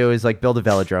I would do is build a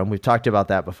velodrome. We've talked about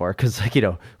that before because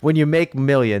when you make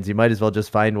millions, you might as well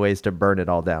just find ways to burn it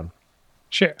all down.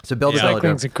 Sure. So build a velodrome.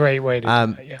 Cycling's a great way to do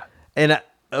that, yeah. And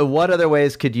what other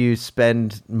ways could you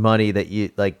spend money that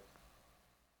you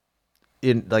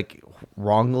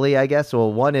wrongly, I guess?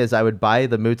 Well, one is I would buy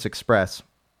the Moots Express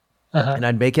and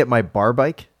I'd make it my bar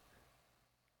bike.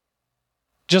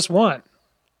 Just one.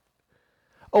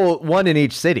 Oh, one in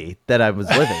each city that I was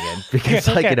living in because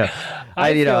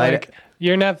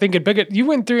you're not thinking big. You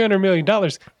win $300 million.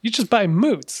 You just buy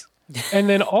Moots, and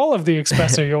then all of the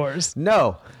Express are yours.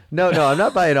 No, I'm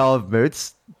not buying all of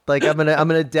Moots. I'm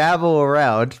gonna dabble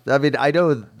around. I mean, I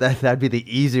know that'd be the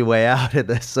easy way out in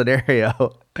this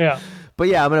scenario. Yeah. But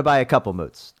yeah, I'm gonna buy a couple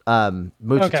Moots.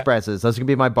 Expresses. Those are gonna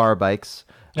be my bar bikes.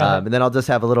 And then I'll just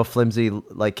have a little flimsy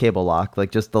cable lock,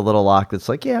 just the little lock that's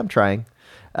I'm trying.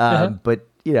 But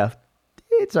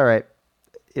it's all right.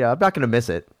 I'm not going to miss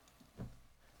it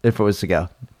if it was to go.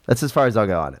 That's as far as I'll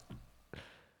go on it.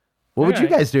 What would you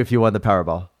guys do if you won the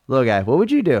Powerball? Little guy, what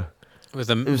would you do?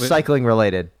 It was cycling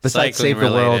related. Besides Cycling save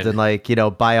the world related.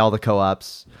 and buy all the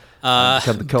co-ops.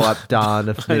 Become the co-op Don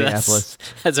of Minneapolis.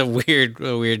 That's a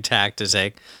weird tack to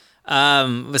take.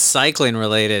 With cycling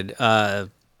related, I'd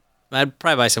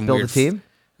probably buy some Build a team?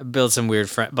 Buy some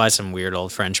weird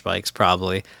old French bikes,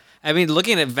 probably. I mean,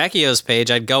 looking at Vecchio's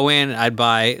page, I'd go in,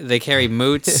 they carry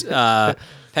Moots,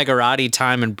 Pegorati,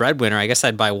 Time, and Breadwinner. I guess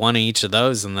I'd buy one of each of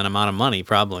those and then I'm out of money,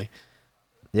 probably.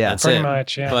 Yeah. That's Pretty it.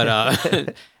 much, yeah. But,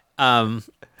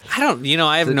 I don't,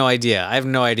 I have no idea. I have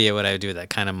no idea what I would do with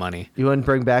that kind of money. You wouldn't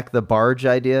bring back the barge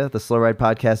idea, the Slow Ride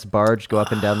Podcast barge, go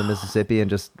up and down the Mississippi and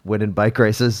just win in bike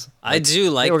races? I do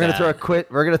like Hey, we're that.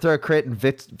 We're gonna throw a crit in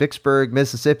Vicksburg,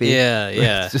 Mississippi. Yeah.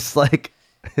 It's just like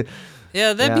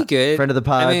Yeah, that'd be good. Friend of the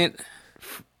pod. I mean,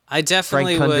 I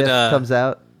definitely Frank would. Cundiff comes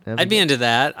out. I'd be into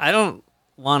that. I don't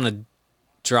want to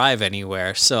drive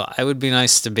anywhere, so I would be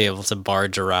nice to be able to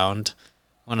barge around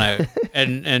when I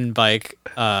and bike.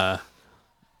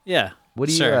 Yeah. What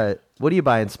do sure. you What are you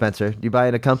buying, Spencer? You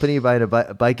buying a company? You buying a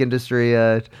bike industry?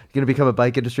 You gonna become a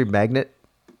bike industry magnet?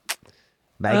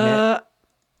 Yeah,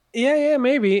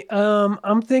 maybe.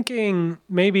 I'm thinking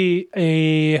maybe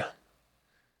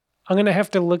I'm gonna have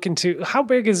to look into how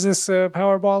big is this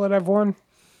Powerball that I've won?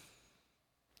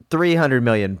 300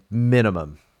 million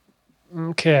minimum.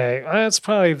 Okay, that's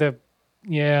probably that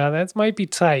might be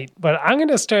tight. But I'm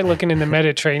gonna start looking in the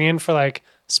Mediterranean for like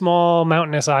small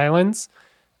mountainous islands,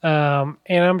 and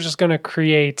I'm just gonna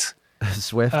create.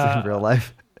 Swift in real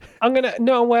life.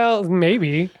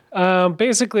 Maybe.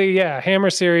 Basically, yeah, Hammer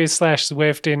Series /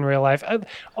 Swift in real life.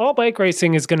 All bike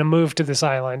racing is going to move to this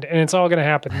island, and it's all going to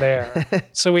happen there.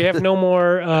 So we have no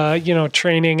more,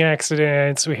 training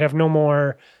accidents. We have no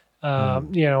more,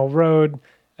 road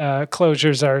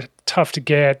closures are tough to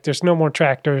get. There's no more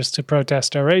tractors to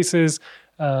protest our races.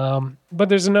 But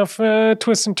there's enough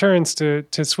twists and turns to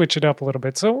switch it up a little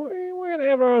bit. So we're going to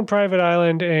have our own private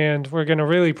island, and we're going to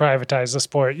really privatize the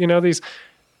sport. These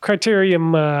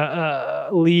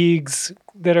criterium leagues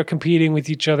that are competing with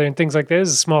each other and things like this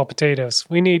is small potatoes.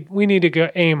 We need to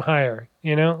go aim higher,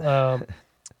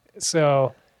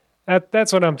 so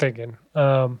that's what I'm thinking. It's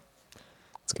gonna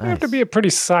have to be a pretty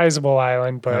sizable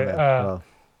island, but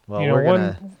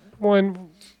one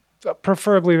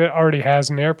preferably that already has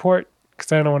an airport,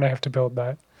 because I don't want to have to build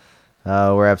that.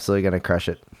 We're absolutely gonna crush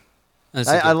it.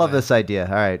 I love this idea.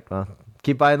 All right, well,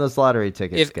 keep buying those lottery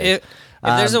tickets, guys.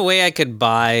 If there's a way I could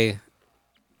buy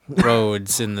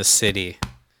roads in the city,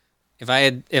 if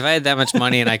I had that much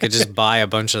money and I could just buy a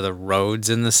bunch of the roads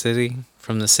in the city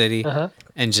from the city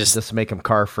and just make them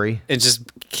car free and just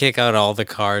kick out all the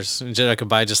cars, and I could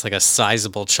buy just like a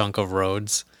sizable chunk of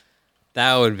roads,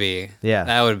 that would be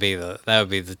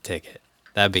the ticket.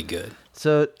 That'd be good.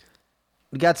 So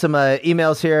we got some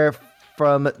emails here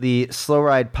from the Slow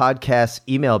Ride Podcast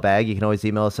email bag. You can always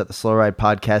email us at the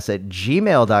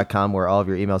slowridepodcast@gmail.com, where all of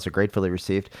your emails are gratefully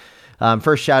received.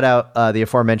 First shout out, the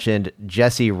aforementioned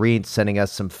Jesse Reent sending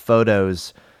us some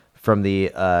photos from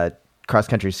the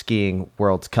cross-country skiing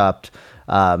World Cup.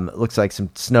 Looks like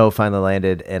some snow finally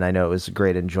landed, and I know it was a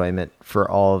great enjoyment for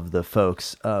all of the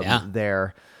folks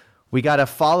there. We got a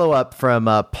follow-up from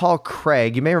Paul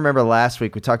Craig. You may remember last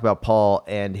week we talked about Paul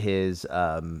and his,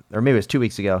 or maybe it was 2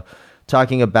 weeks ago,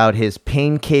 talking about his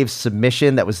Pain Cave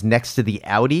submission that was next to the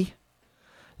Audi.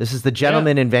 This is the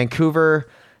gentleman in Vancouver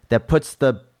that puts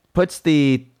the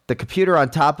computer on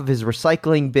top of his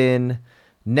recycling bin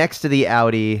next to the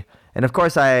Audi. And of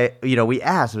course, we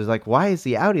asked, it was like, why is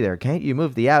the Audi there? Can't you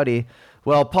move the Audi?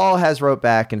 Well, Paul has wrote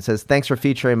back and says, thanks for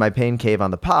featuring my Pain Cave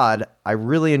on the pod. I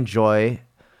really enjoy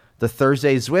the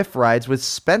Thursday Zwift rides with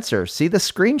Spencer. See the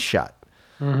screenshot.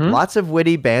 Lots of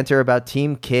witty banter about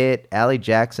Team Kit, Allie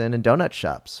Jackson, and donut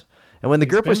shops. And when the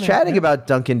group was chatting about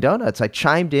Dunkin' Donuts, I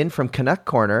chimed in from Canuck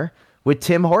Corner with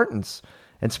Tim Hortons.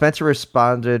 And Spencer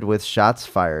responded with shots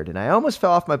fired. And I almost fell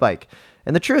off my bike.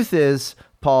 And the truth is,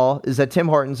 Paul, is that Tim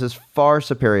Hortons is far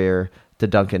superior to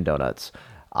Dunkin' Donuts.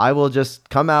 I will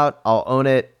just come out. I'll own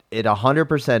it. It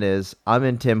 100% is. I'm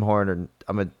a Tim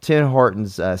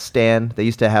Hortons stan. They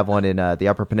used to have one in the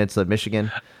Upper Peninsula of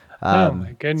Michigan. Oh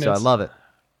my goodness! So I love it.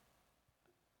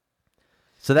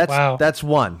 So that's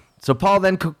one. So Paul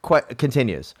then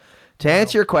continues. To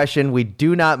answer your question, we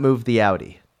do not move the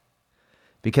Audi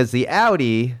because the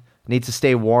Audi needs to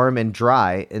stay warm and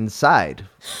dry inside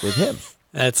with him.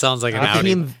 That sounds like an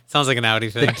Audi. Sounds like an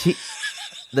Audi thing.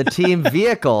 The team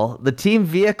vehicle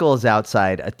is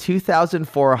outside, a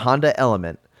 2004 Honda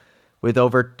Element with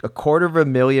over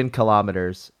 250,000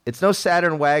 kilometers. It's no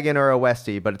Saturn wagon or a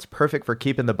Westie, but it's perfect for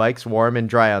keeping the bikes warm and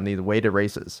dry on the way to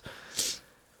races.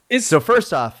 So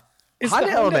first off, is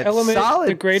Honda Element solid,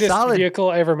 the greatest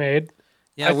vehicle ever made?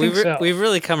 Yeah, I think so. we've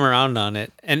really come around on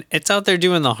it. And it's out there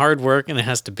doing the hard work, and it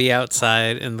has to be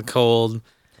outside in the cold.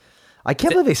 I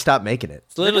can't believe they stopped making it.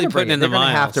 It's literally putting in the They're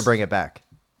gonna have miles. to bring it back.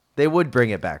 They would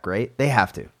bring it back, right? They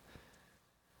have to.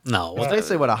 No. It's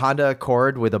basically what, a Honda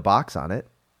Accord with a box on it.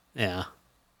 Yeah.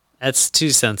 That's too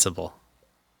sensible.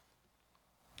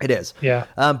 It is. Yeah.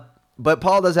 But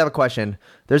Paul does have a question.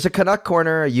 There's a Canuck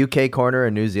corner, a UK corner,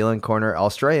 a New Zealand corner,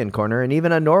 Australian corner, and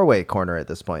even a Norway corner at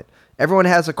this point. Everyone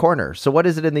has a corner. So what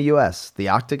is it in the U.S.? The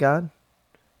Octagon?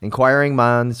 Inquiring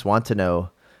minds want to know.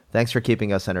 Thanks for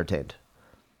keeping us entertained.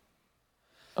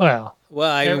 Well,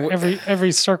 Well,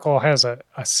 every circle has a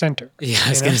center. yeah, I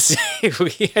was going to say,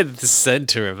 we had the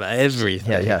center of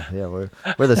everything. Yeah.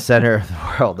 We're the center of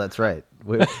the world. That's right.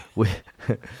 We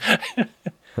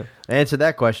answer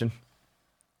that question.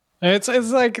 It's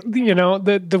like,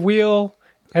 the wheel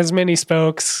has many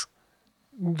spokes.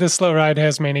 The slow ride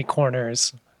has many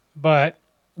corners, but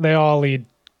they all lead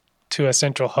to a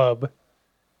central hub.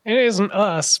 It isn't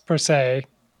us per se,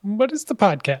 but it's the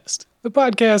podcast. The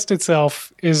podcast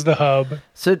itself is the hub.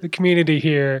 So The community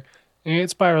here,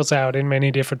 it spirals out in many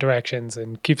different directions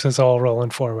and keeps us all rolling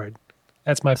forward.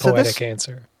 That's my So poetic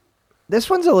answer. this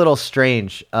one's a little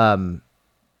strange.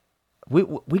 We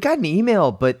got an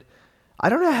email, but I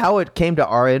don't know how it came to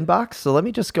our inbox. So let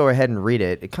me just go ahead and read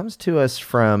it. It comes to us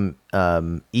from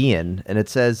Ian, and it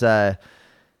says,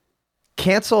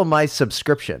 "Cancel my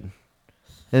subscription."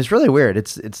 And it's really weird.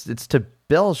 It's to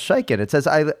Bill Scheiken. It says,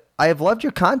 I have loved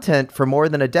your content for more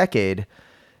than a decade,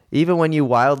 even when you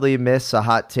wildly miss a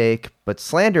hot take, but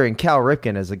slandering Cal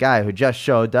Ripken as a guy who just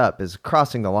showed up is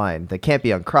crossing the line that can't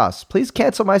be uncrossed. Please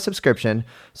cancel my subscription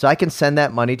so I can send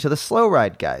that money to the slow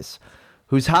ride guys,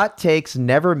 whose hot takes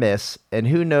never miss, and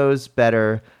who knows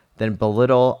better than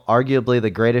belittle arguably the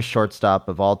greatest shortstop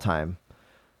of all time,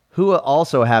 who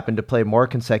also happened to play more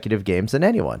consecutive games than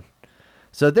anyone.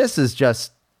 So this is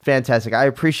just fantastic. I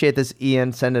appreciate this,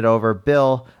 Ian. Send it over.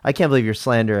 Bill, I can't believe you're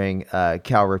slandering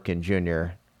Cal Ripken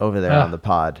Jr. over there on the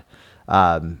pod.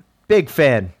 Big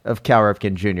fan of Cal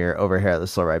Ripken Jr. over here at the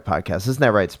Slow Ride Podcast. Isn't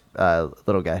that right,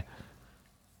 little guy?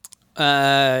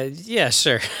 Yeah,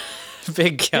 sure.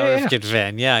 Big Cal Ripken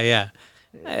fan. Yeah.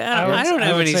 I don't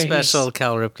have any special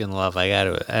Cal Ripken love. I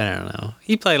don't know.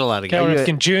 He played a lot of Cal games.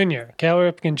 Ripken Jr. Cal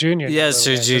Ripken Jr. Yes,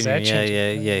 sir, Does Junior. that change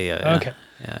it? Yeah. Okay.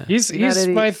 Yeah. He's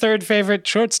any- my third favorite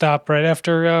shortstop, right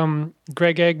after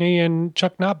Greg Agnew and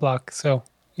Chuck Knobloch. So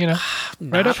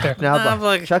right up there.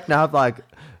 Chuck Knobloch.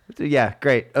 Yeah,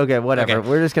 great. Okay, whatever. Okay.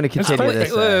 We're just going to continue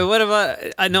perfect. this. Wait, what about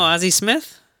Ozzie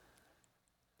Smith?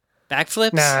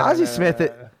 Backflips? Ozzie Smith.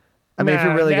 I mean, if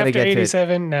you're really going to after get to it.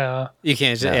 87, no. You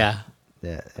can't just,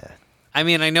 Yeah. I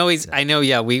mean, I know,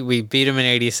 we beat him in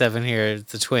 87 here at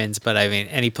the Twins, but I mean,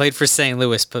 and he played for St.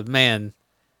 Louis, but man,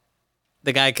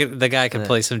 the guy could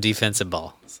play some defensive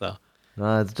ball. So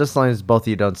It's just as long as both of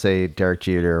you don't say Derek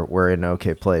Jeter, we're in an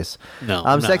okay place. No,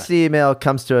 I'm not. Sexy email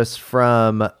comes to us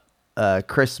from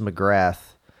Chris McGrath.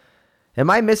 Am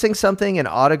I missing something? An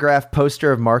autographed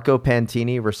poster of Marco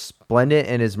Pantini resplendent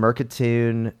in his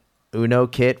Mercatune Uno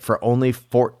kit for only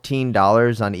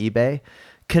 $14 on eBay?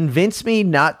 Convince me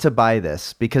not to buy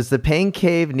this because the Pain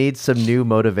Cave needs some new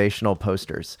motivational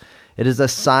posters. It is a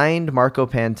signed Marco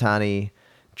Pantani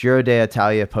Giro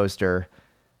d'Italia poster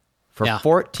for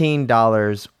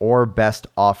 $14 or best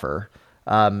offer.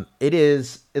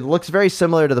 It looks very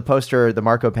similar to the poster, the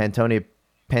Marco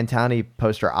Pantani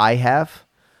poster I have.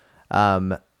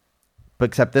 But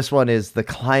except this one is the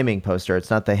climbing poster. It's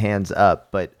not the hands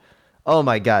up, but oh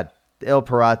my God, Il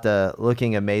Pirata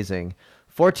looking amazing.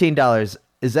 $14.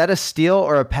 Is that a steal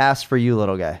or a pass for you,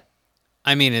 little guy?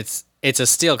 I mean, it's a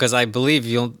steal because I believe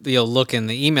you'll look in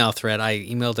the email thread. I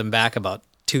emailed him back about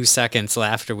 2 seconds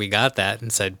after we got that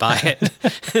and said, buy it.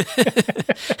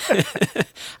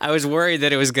 I was worried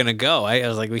that it was going to go. I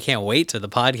was like, we can't wait to the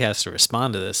podcast to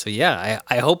respond to this. So yeah,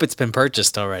 I hope it's been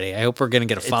purchased already. I hope we're going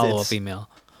to get a follow-up email.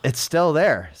 It's still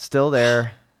there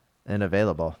and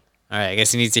available. All right, I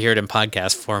guess he needs to hear it in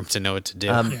podcast form to know what to do.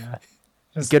 Yeah.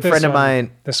 Good friend of mine.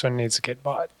 This one needs to get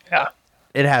bought. Yeah.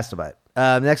 It has to buy it.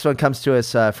 Next one comes to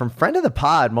us from friend of the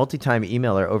pod, multi-time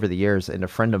emailer over the years, and a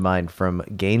friend of mine from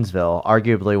Gainesville,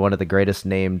 arguably one of the greatest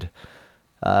named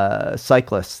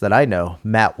cyclists that I know,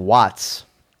 Matt Watts.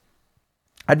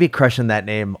 I'd be crushing that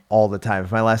name all the time.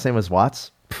 If my last name was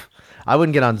Watts, I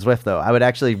wouldn't get on Zwift, though. I would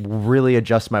actually really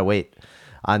adjust my weight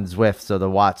on Zwift so the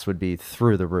watts would be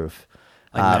through the roof.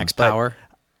 Like max power?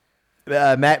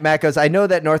 Matt goes, I know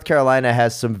that North Carolina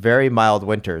has some very mild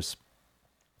winters,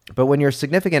 but when your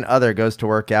significant other goes to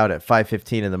work out at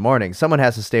 5:15 in the morning, someone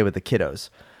has to stay with the kiddos.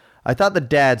 I thought the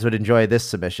dads would enjoy this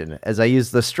submission, as I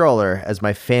use the stroller as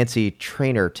my fancy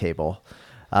trainer table.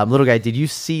 Little guy, did you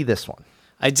see this one?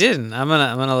 I didn't. I'm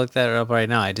gonna look that up right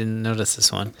now. I didn't notice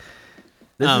this one.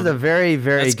 This is a very,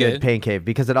 very that's good good. pain cave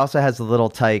because it also has the little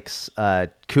Tykes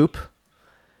coupe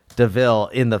DeVille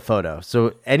in the photo.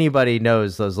 So anybody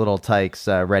knows those little Tykes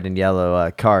red and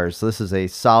yellow cars. So this is a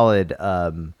solid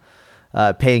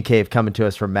pain cave coming to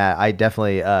us from Matt. I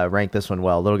definitely rank this one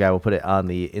well. Little guy will put it on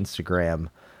the Instagram.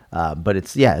 But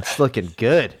it's looking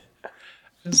good.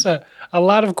 There's a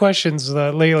lot of questions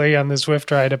lately on the Swift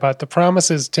ride about the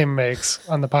promises Tim makes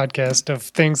on the podcast of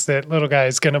things that little guy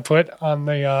is going to put on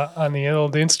the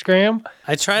old Instagram.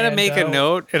 I try to make a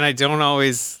note, and I don't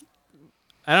always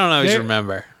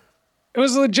remember. It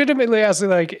was legitimately asking,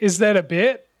 like, is that a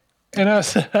bit? And I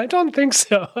said, I don't think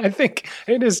so. I think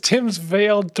it is Tim's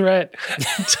veiled threat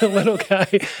to little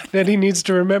guy that he needs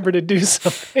to remember to do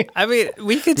something. I mean,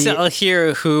 we could tell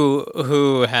here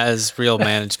who has real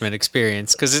management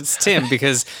experience because it's Tim.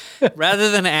 Because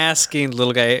rather than asking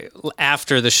little guy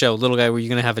after the show, little guy, were you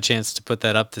going to have a chance to put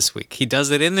that up this week? He does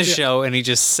it in the show, and he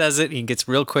just says it. And he gets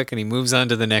real quick, and he moves on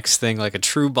to the next thing like a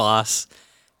true boss.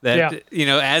 That,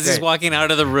 as he's walking out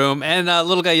of the room. And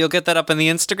little guy, you'll get that up on the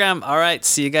Instagram. All right,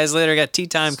 see you guys later. Got tea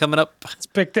time coming up. Let's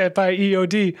pick that by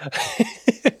EOD.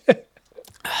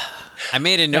 I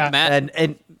made a note, Matt,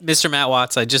 and Mr. Matt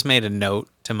Watts. I just made a note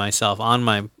to myself on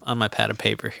my pad of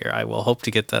paper here. I will hope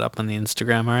to get that up on the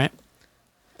Instagram. All right.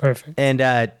 Perfect.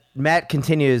 And Matt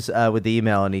continues with the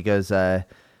email, and he goes,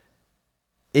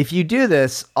 if you do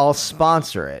this, I'll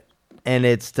sponsor it. And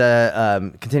it's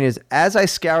continues, as I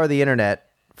scour the internet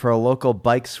for a local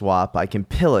bike swap I can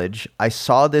pillage, I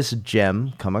saw this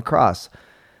gem come across.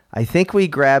 I think we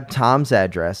grab Tom's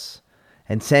address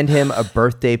and send him a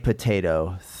birthday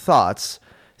potato. Thoughts?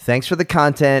 Thanks for the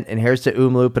content, and here's to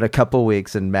Oomloop in a couple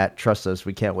weeks. And Matt, trust us,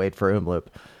 we can't wait for Oomloop.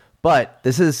 But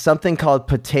this is something called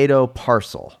potato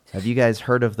parcel. Have you guys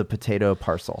heard of the potato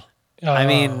parcel? I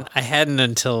mean, I hadn't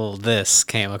until this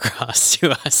came across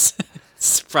to us,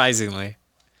 surprisingly.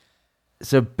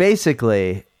 So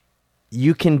basically,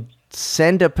 you can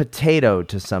send a potato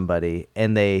to somebody,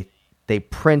 and they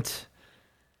print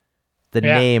the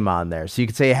name on there. So you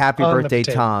could say, happy On the birthday,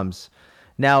 potato. Tom's.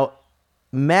 Now,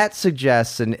 Matt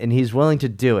suggests, and he's willing to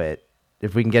do it,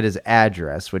 if we can get his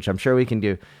address, which I'm sure we can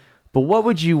do. But what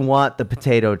would you want the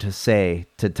potato to say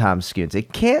to Tom Scoons?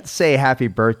 It can't say happy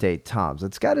birthday, Tom's.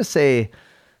 It's got to say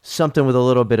something with a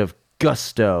little bit of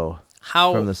gusto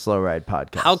from the Slow Ride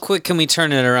podcast. How quick can we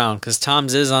turn it around? Because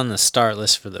Tom's is on the start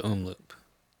list for the Oomloop.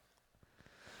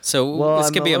 So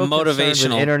this could be a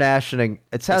motivational international.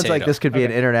 It sounds like this could be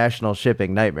an international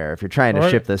shipping nightmare if you're trying to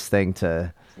ship this thing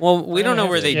to. Well, we don't know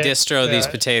where they distro these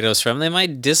potatoes from. They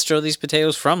might distro these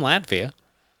potatoes from Latvia.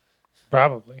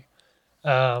 Probably.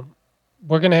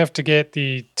 We're going to have to get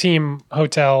the team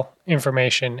hotel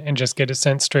information and just get it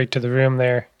sent straight to the room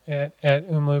there at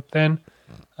Oomloop then.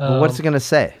 Well, what's it going to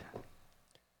say?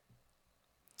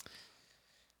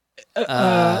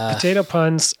 Potato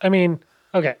puns. I mean,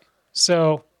 okay.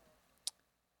 So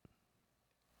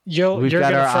you're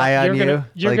got our eye on you.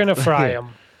 You're going to fry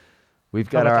them.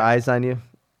 We've got our eyes on you.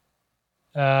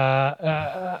 All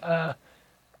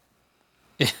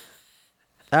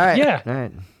right. Yeah. All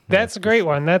right. That's a great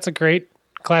one. That's a great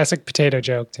classic potato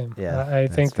joke, Tim. Yeah, I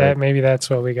think that maybe that's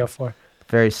what we go for.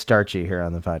 Very starchy here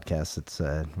on the podcast. It's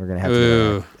we're gonna have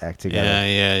to act together.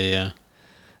 Yeah.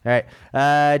 All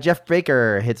right. Jeff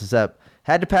Baker hits us up.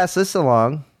 Had to pass this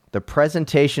along. The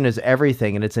presentation is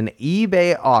everything, and it's an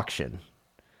eBay auction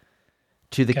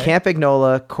to the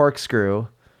Campagnola Corkscrew,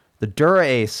 the Dura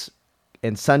Ace,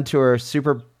 and Suntour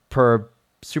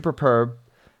Superperb,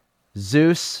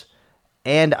 Zeus,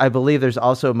 and I believe there's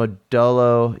also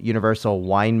Modolo Universal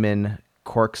Weinman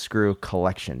Corkscrew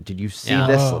Collection. Did you see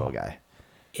this little guy?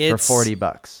 It's for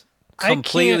 $40.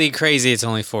 Completely crazy. It's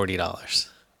only $40.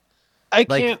 I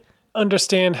can't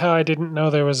understand how I didn't know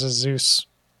there was a Zeus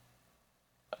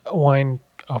wine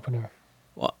opener.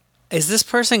 Well, is this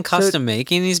person custom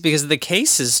making these? Because the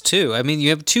cases too. I mean, you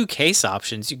have two case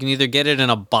options. You can either get it in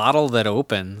a bottle that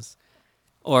opens,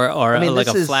 or a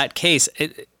flat case.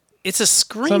 It's a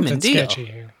screaming deal. Sketchy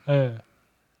here.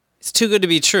 It's too good to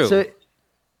be true.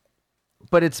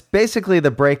 But it's basically the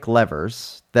brake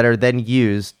levers that are then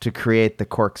used to create the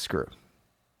corkscrew,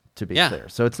 to be clear.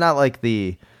 So it's not like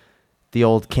the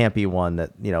old campy one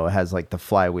that, has like the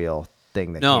flywheel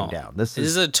thing that came down. This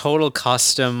is a total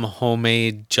custom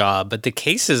homemade job, but the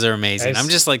cases are amazing. I'm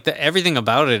just like, everything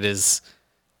about it is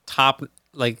top,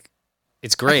 like,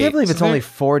 it's great. I can't believe it's only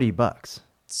 $40.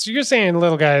 So you're saying,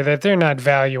 little guy, that they're not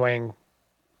valuing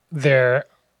their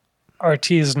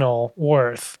artisanal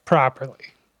worth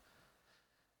properly.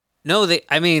 No,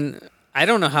 I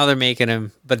don't know how they're making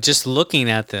them, but just looking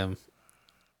at them,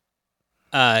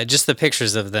 just the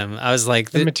pictures of them, I was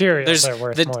like, The materials are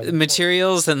worth the more than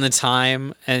materials and the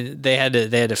time, and they had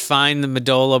to find the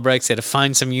Modolo brakes, they had to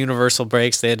find some universal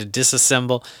brakes, they had to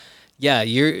disassemble. Yeah,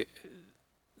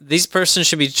 these persons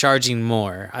should be charging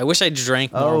more. I wish I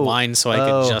drank more wine so I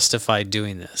could justify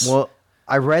doing this. Well,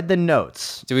 I read the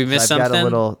notes. Did we miss I've something? Got a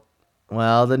little.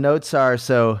 Well, the notes are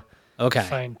so. Okay.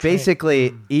 fine.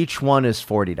 Basically, each one is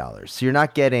 $40. So you're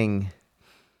not getting.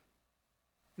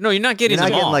 No, you're not getting You're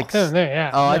not them getting all. like. Oh, yeah.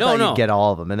 Oh, I No, thought no. you'd get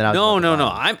all of them, and then I was No, about to no,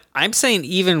 buy no. them. I'm saying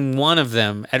even one of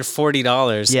them at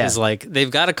 $40 Yeah. is like they've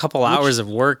got a couple hours of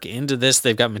work into this.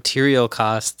 They've got material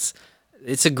costs.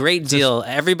 It's a great deal.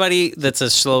 Everybody that's a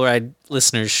slow ride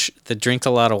listener that drinks a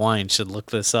lot of wine should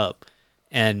look this up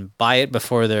and buy it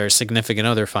before their significant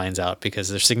other finds out, because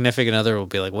their significant other will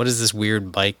be like, "What is this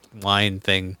weird bike wine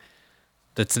thing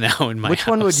that's now in my Which house?"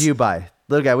 one would you buy,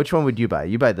 little guy? Which one would you buy?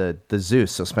 You buy the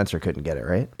Zeus, so Spencer couldn't get it,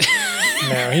 right?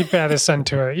 No, he'd buy the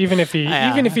Suntour. Even if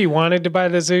he wanted to buy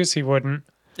the Zeus, he wouldn't.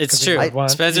 It's 'Cause he true. would want-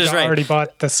 Spencer's he'd right. already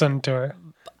bought the Suntour.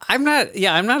 I'm not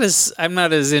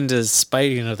as into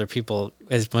spiting other people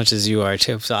as much as you are,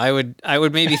 Chip. So I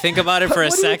would maybe think about it for a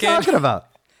what second. are you talking about?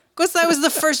 Because that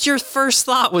was your first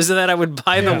thought was that I would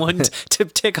buy the Yeah. one to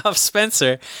tick off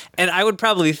Spencer. And I would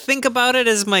probably think about it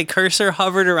as my cursor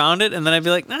hovered around it. And then I'd be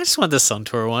like, no, I just want the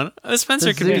Suntour one. Spencer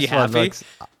The could be Zeus one happy. looks-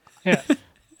 Yeah.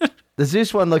 The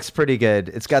Zeus one looks pretty good.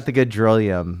 It's got the good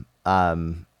Drillium,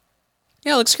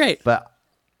 Yeah, it looks great. but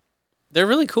They're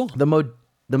really cool. the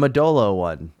Modolo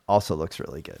one also looks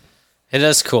really good. It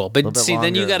is cool. But bit see,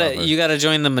 then you longer, gotta lover. you gotta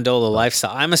join the Modolo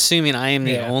lifestyle. I'm assuming I am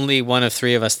the Yeah. only one of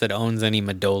three of us that owns any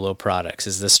Modolo products.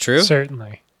 Is this true?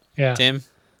 Certainly. Yeah. Tim?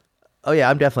 Oh yeah,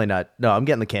 I'm definitely not. No, I'm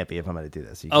getting the Campy if I'm going to do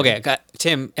this. You Okay,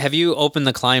 Tim, have you opened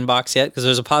the Klein box yet? Because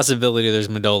there's a possibility there's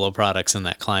Modolo products in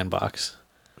that Klein box.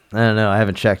 I don't know. I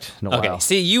haven't checked in a Okay, while.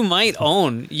 see, you might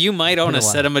own a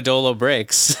set of Modolo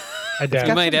brakes. I doubt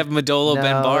You it. might have Modolo Ben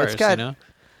No, bars, it's got- you know?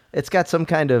 It's got some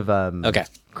kind of Okay.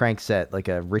 crankset, like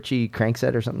a Ritchie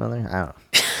crankset or something other. I don't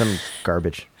know. Some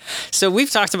garbage. So we've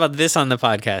talked about this on the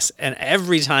podcast, and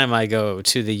every time I go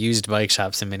to the used bike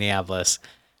shops in Minneapolis,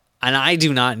 and I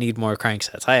do not need more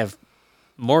cranksets. I have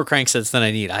more cranksets than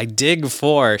I need. I dig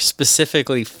for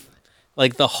specifically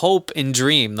like the Hope and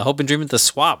Dream. The Hope and Dream at the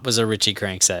Swap was a Ritchie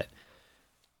crankset.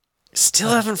 Still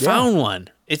haven't found one.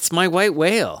 It's my white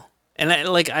whale. And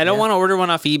I don't want to order one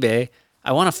off eBay.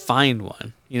 I want to find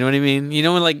one. You know what I mean? You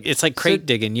know, like it's like crate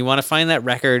digging. You want to find that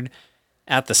record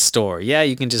at the store. Yeah,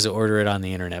 you can just order it on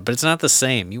the internet, but it's not the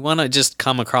same. You want to just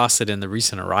come across it in the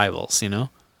recent arrivals, you know?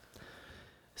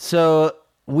 So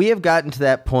we have gotten to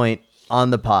that point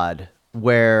on the pod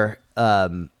where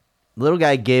little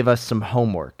guy gave us some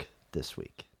homework this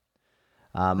week.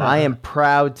 I am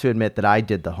proud to admit that I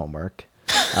did the homework.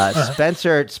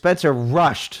 Spencer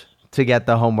rushed to get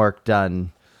the homework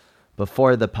done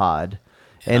before the pod.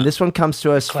 And this one comes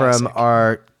to us from Classic.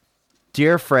 our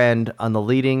dear friend on the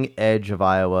leading edge of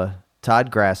Iowa,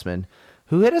 Todd Grassman,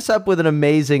 who hit us up with an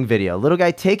amazing video. Little guy,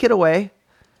 take it away,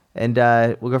 and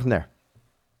we'll go from there.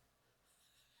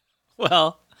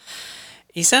 Well,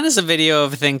 he sent us a video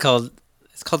of a thing called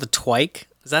the Twike.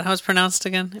 Is that how it's pronounced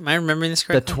again? Am I remembering this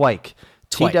The correctly? Twike.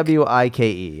 Twike.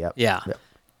 Twike. Yep. Yeah. Yep.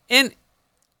 And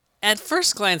at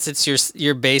first glance, it's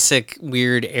your basic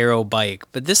weird aero bike,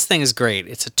 but this thing is great.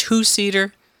 It's a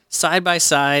 2-seater, side by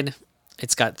side.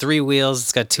 It's got 3 wheels.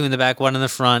 It's got 2 in the back, 1 in the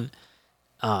front.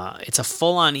 It's a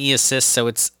full-on e-assist, so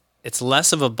it's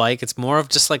less of a bike. It's more of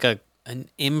just like an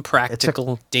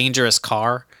impractical, dangerous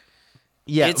car.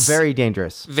 Yeah, It's very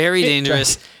dangerous. Very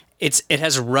dangerous. It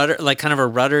has rudder, like kind of a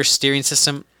rudder steering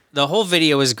system. The whole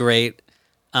video is great.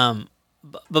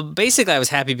 But basically I was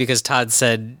happy because Todd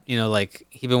said, you know, like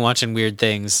he'd been watching weird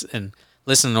things and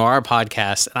listening to our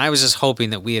podcast. And I was just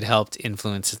hoping that we had helped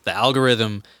influence the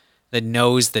algorithm that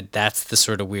knows that that's the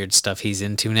sort of weird stuff he's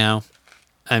into now.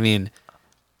 I mean,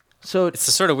 So it's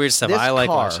the sort of weird stuff this I like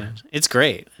car- watching. It's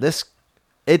great.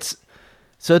 it's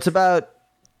about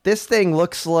this thing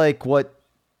looks like what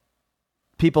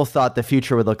people thought the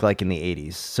future would look like in the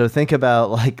 80s. So think about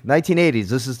like 1980s.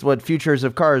 This is what futures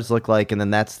of cars look like, and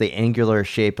then that's the angular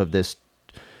shape of this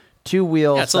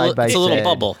 2-wheel Yeah, it's side by it's side. a little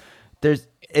bubble.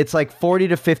 It's like 40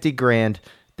 to 50 grand.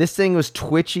 This thing was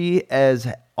twitchy as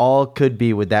all could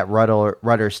be with that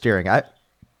rudder steering.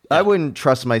 I wouldn't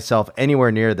trust myself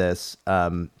anywhere near this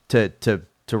to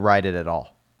ride it at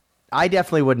all. I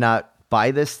definitely would not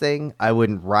buy this thing. I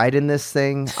wouldn't ride in this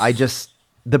thing. I just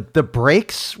the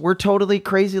brakes were totally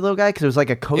crazy, little guy, because it was like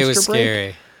a coaster It was brake.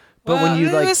 scary. But Well, when you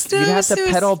it was- you'd have to it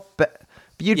was- pedal,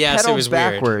 you'd Yes, it pedal was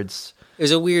weird. backwards It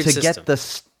was a weird to system. get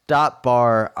the stop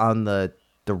bar on the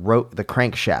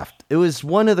crankshaft. It was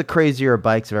one of the crazier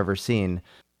bikes I've ever seen.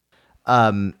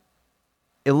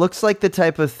 It looks like the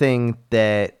type of thing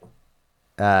that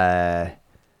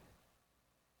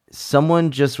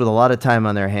someone just with a lot of time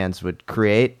on their hands would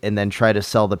create and then try to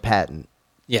sell the patent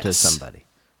to somebody.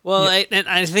 Well,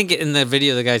 I think in the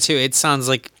video of the guy too, it sounds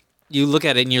like you look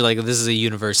at it and you're like, this is a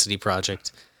university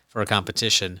project for a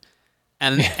competition.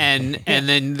 And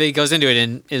then they goes into it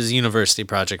and is a university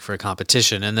project for a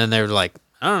competition. And then they're like,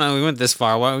 I don't know, we went this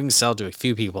far. Why don't we can sell to a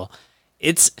few people?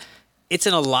 It's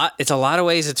a lot of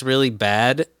ways it's really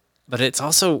bad, but it's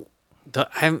also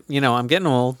I'm getting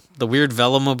old. The weird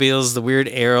velomobiles, the weird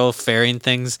aero fairing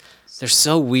things, they're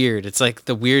so weird. It's like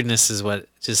the weirdness is what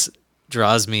just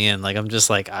draws me in. Like I'm just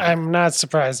like I'm not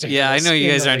surprised. Yeah, I know you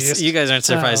guys aren't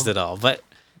surprised at all, but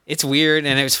it's weird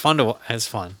and it's fun.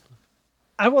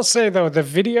 I will say though, the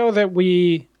video that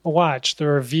we watched,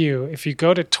 the review, if you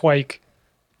go to twike.com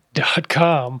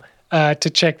to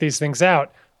check these things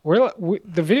out,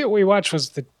 the video we watched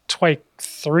was the Twike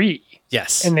 3.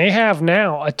 Yes. And they have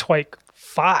now a Twike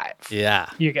 5. Yeah.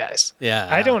 You guys. Yeah.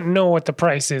 I don't know what the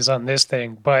price is on this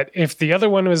thing, but if the other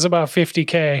one was about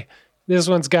 $50K, this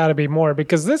one's got to be more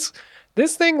because this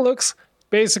thing looks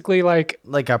basically like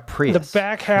a Prius. The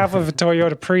back half of a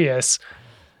Toyota Prius.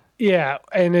 Yeah,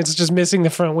 and it's just missing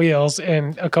the front wheels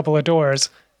and a couple of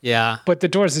doors. Yeah. But the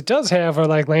doors it does have are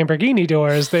like Lamborghini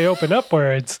doors. They open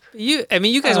upwards. You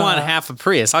guys want half a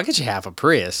Prius. I'll get you half a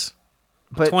Prius.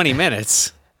 But 20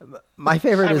 minutes. My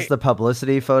favorite is the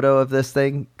publicity photo of this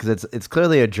thing because it's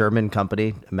clearly a German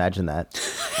company. Imagine that.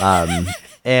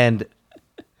 And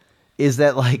is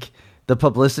that like the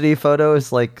publicity photo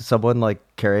is like someone like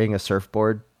carrying a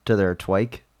surfboard to their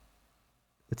Twike?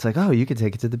 It's like, oh, you can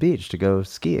take it to the beach to go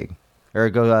skiing or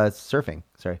go surfing.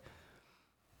 Sorry.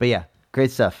 But yeah,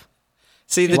 great stuff.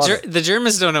 See, the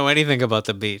Germans don't know anything about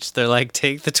the beach. They're like,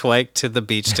 take the Twike to the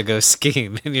beach to go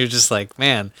skiing. And you're just like,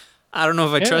 man, I don't know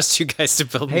if I trust you guys to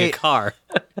build me a car.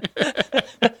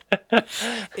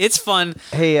 It's fun.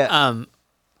 Hey,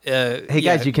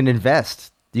 guys, you can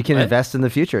invest. You can invest in the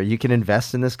future. You can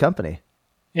invest in this company.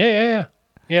 Yeah.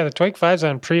 Yeah, the Twike 5's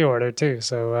on pre-order too,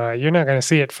 so you're not going to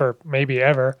see it for maybe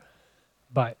ever.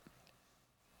 But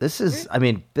this is a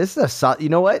you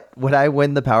know what? Would I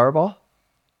win the Powerball?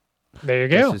 There you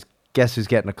go. Guess who's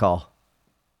getting a call?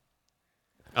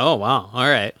 Oh, wow. All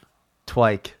right.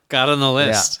 Twike. Got on the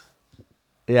list.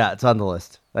 Yeah, it's on the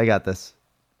list. I got this.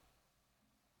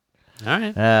 All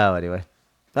right. Oh, anyway.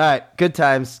 All right. Good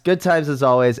times. Good times as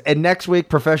always. And next week,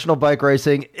 professional bike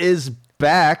racing is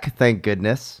back. Thank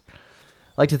goodness.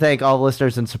 I'd like to thank all the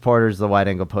listeners and supporters of the Wide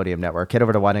Angle Podium Network. Head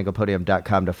over to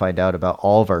wideanglepodium.com to find out about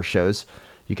all of our shows.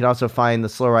 You can also find the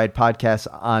Slow Ride Podcast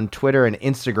on Twitter and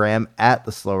Instagram at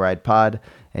the Slow Ride Pod.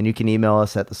 And you can email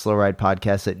us at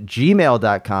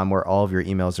theslowridepodcast@gmail.com, where all of your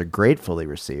emails are gratefully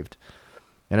received.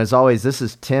 And as always, this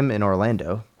is Tim in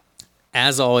Orlando.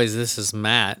 As always, this is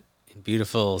Matt in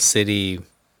beautiful city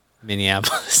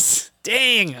Minneapolis.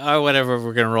 Dang! Or whatever,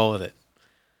 we're going to roll with it.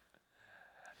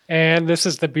 And this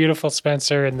is the beautiful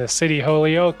Spencer in the city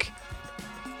Holyoke,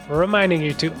 reminding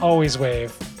you to always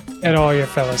wave at all your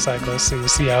fellow cyclists who you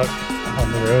see out on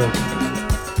the road.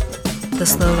 The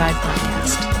Slow Ride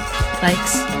Podcast.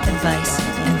 Bikes, advice,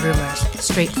 and rumors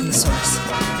straight from the source.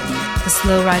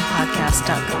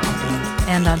 TheSlowRidePodcast.com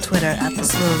and on Twitter at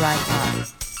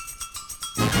TheSlowRidePod.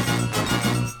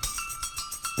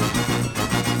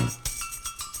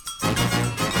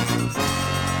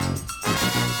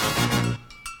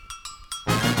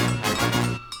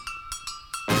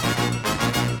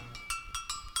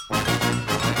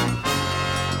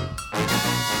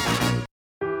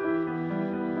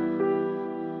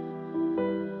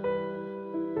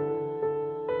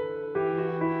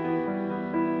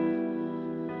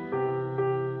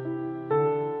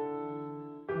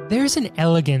 There's an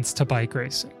elegance to bike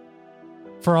racing.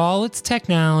 For all its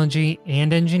technology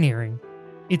and engineering,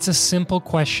 it's a simple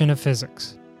question of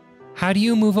physics. How do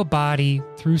you move a body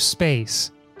through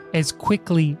space as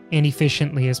quickly and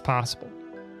efficiently as possible?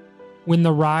 When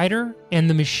the rider and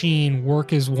the machine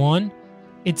work as one,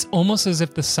 it's almost as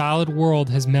if the solid world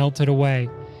has melted away,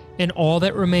 and all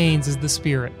that remains is the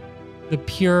spirit, the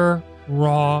pure,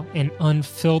 raw, and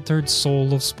unfiltered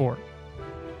soul of sport.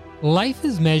 Life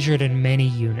is measured in many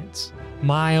units: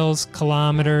 miles,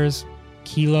 kilometers,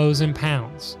 kilos, and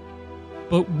pounds.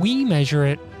 But we measure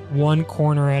it one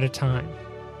corner at a time.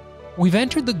 We've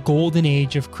entered the golden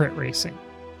age of crit racing,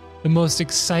 the most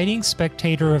exciting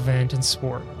spectator event in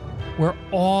sport, where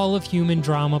all of human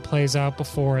drama plays out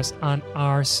before us on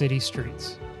our city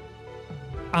streets.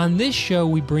 On this show,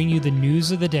 we bring you the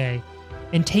news of the day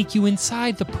and take you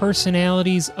inside the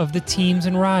personalities of the teams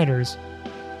and riders,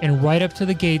 and right up to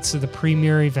the gates of the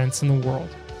premier events in the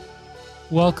world.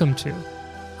 Welcome to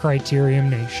Criterium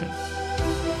Nation.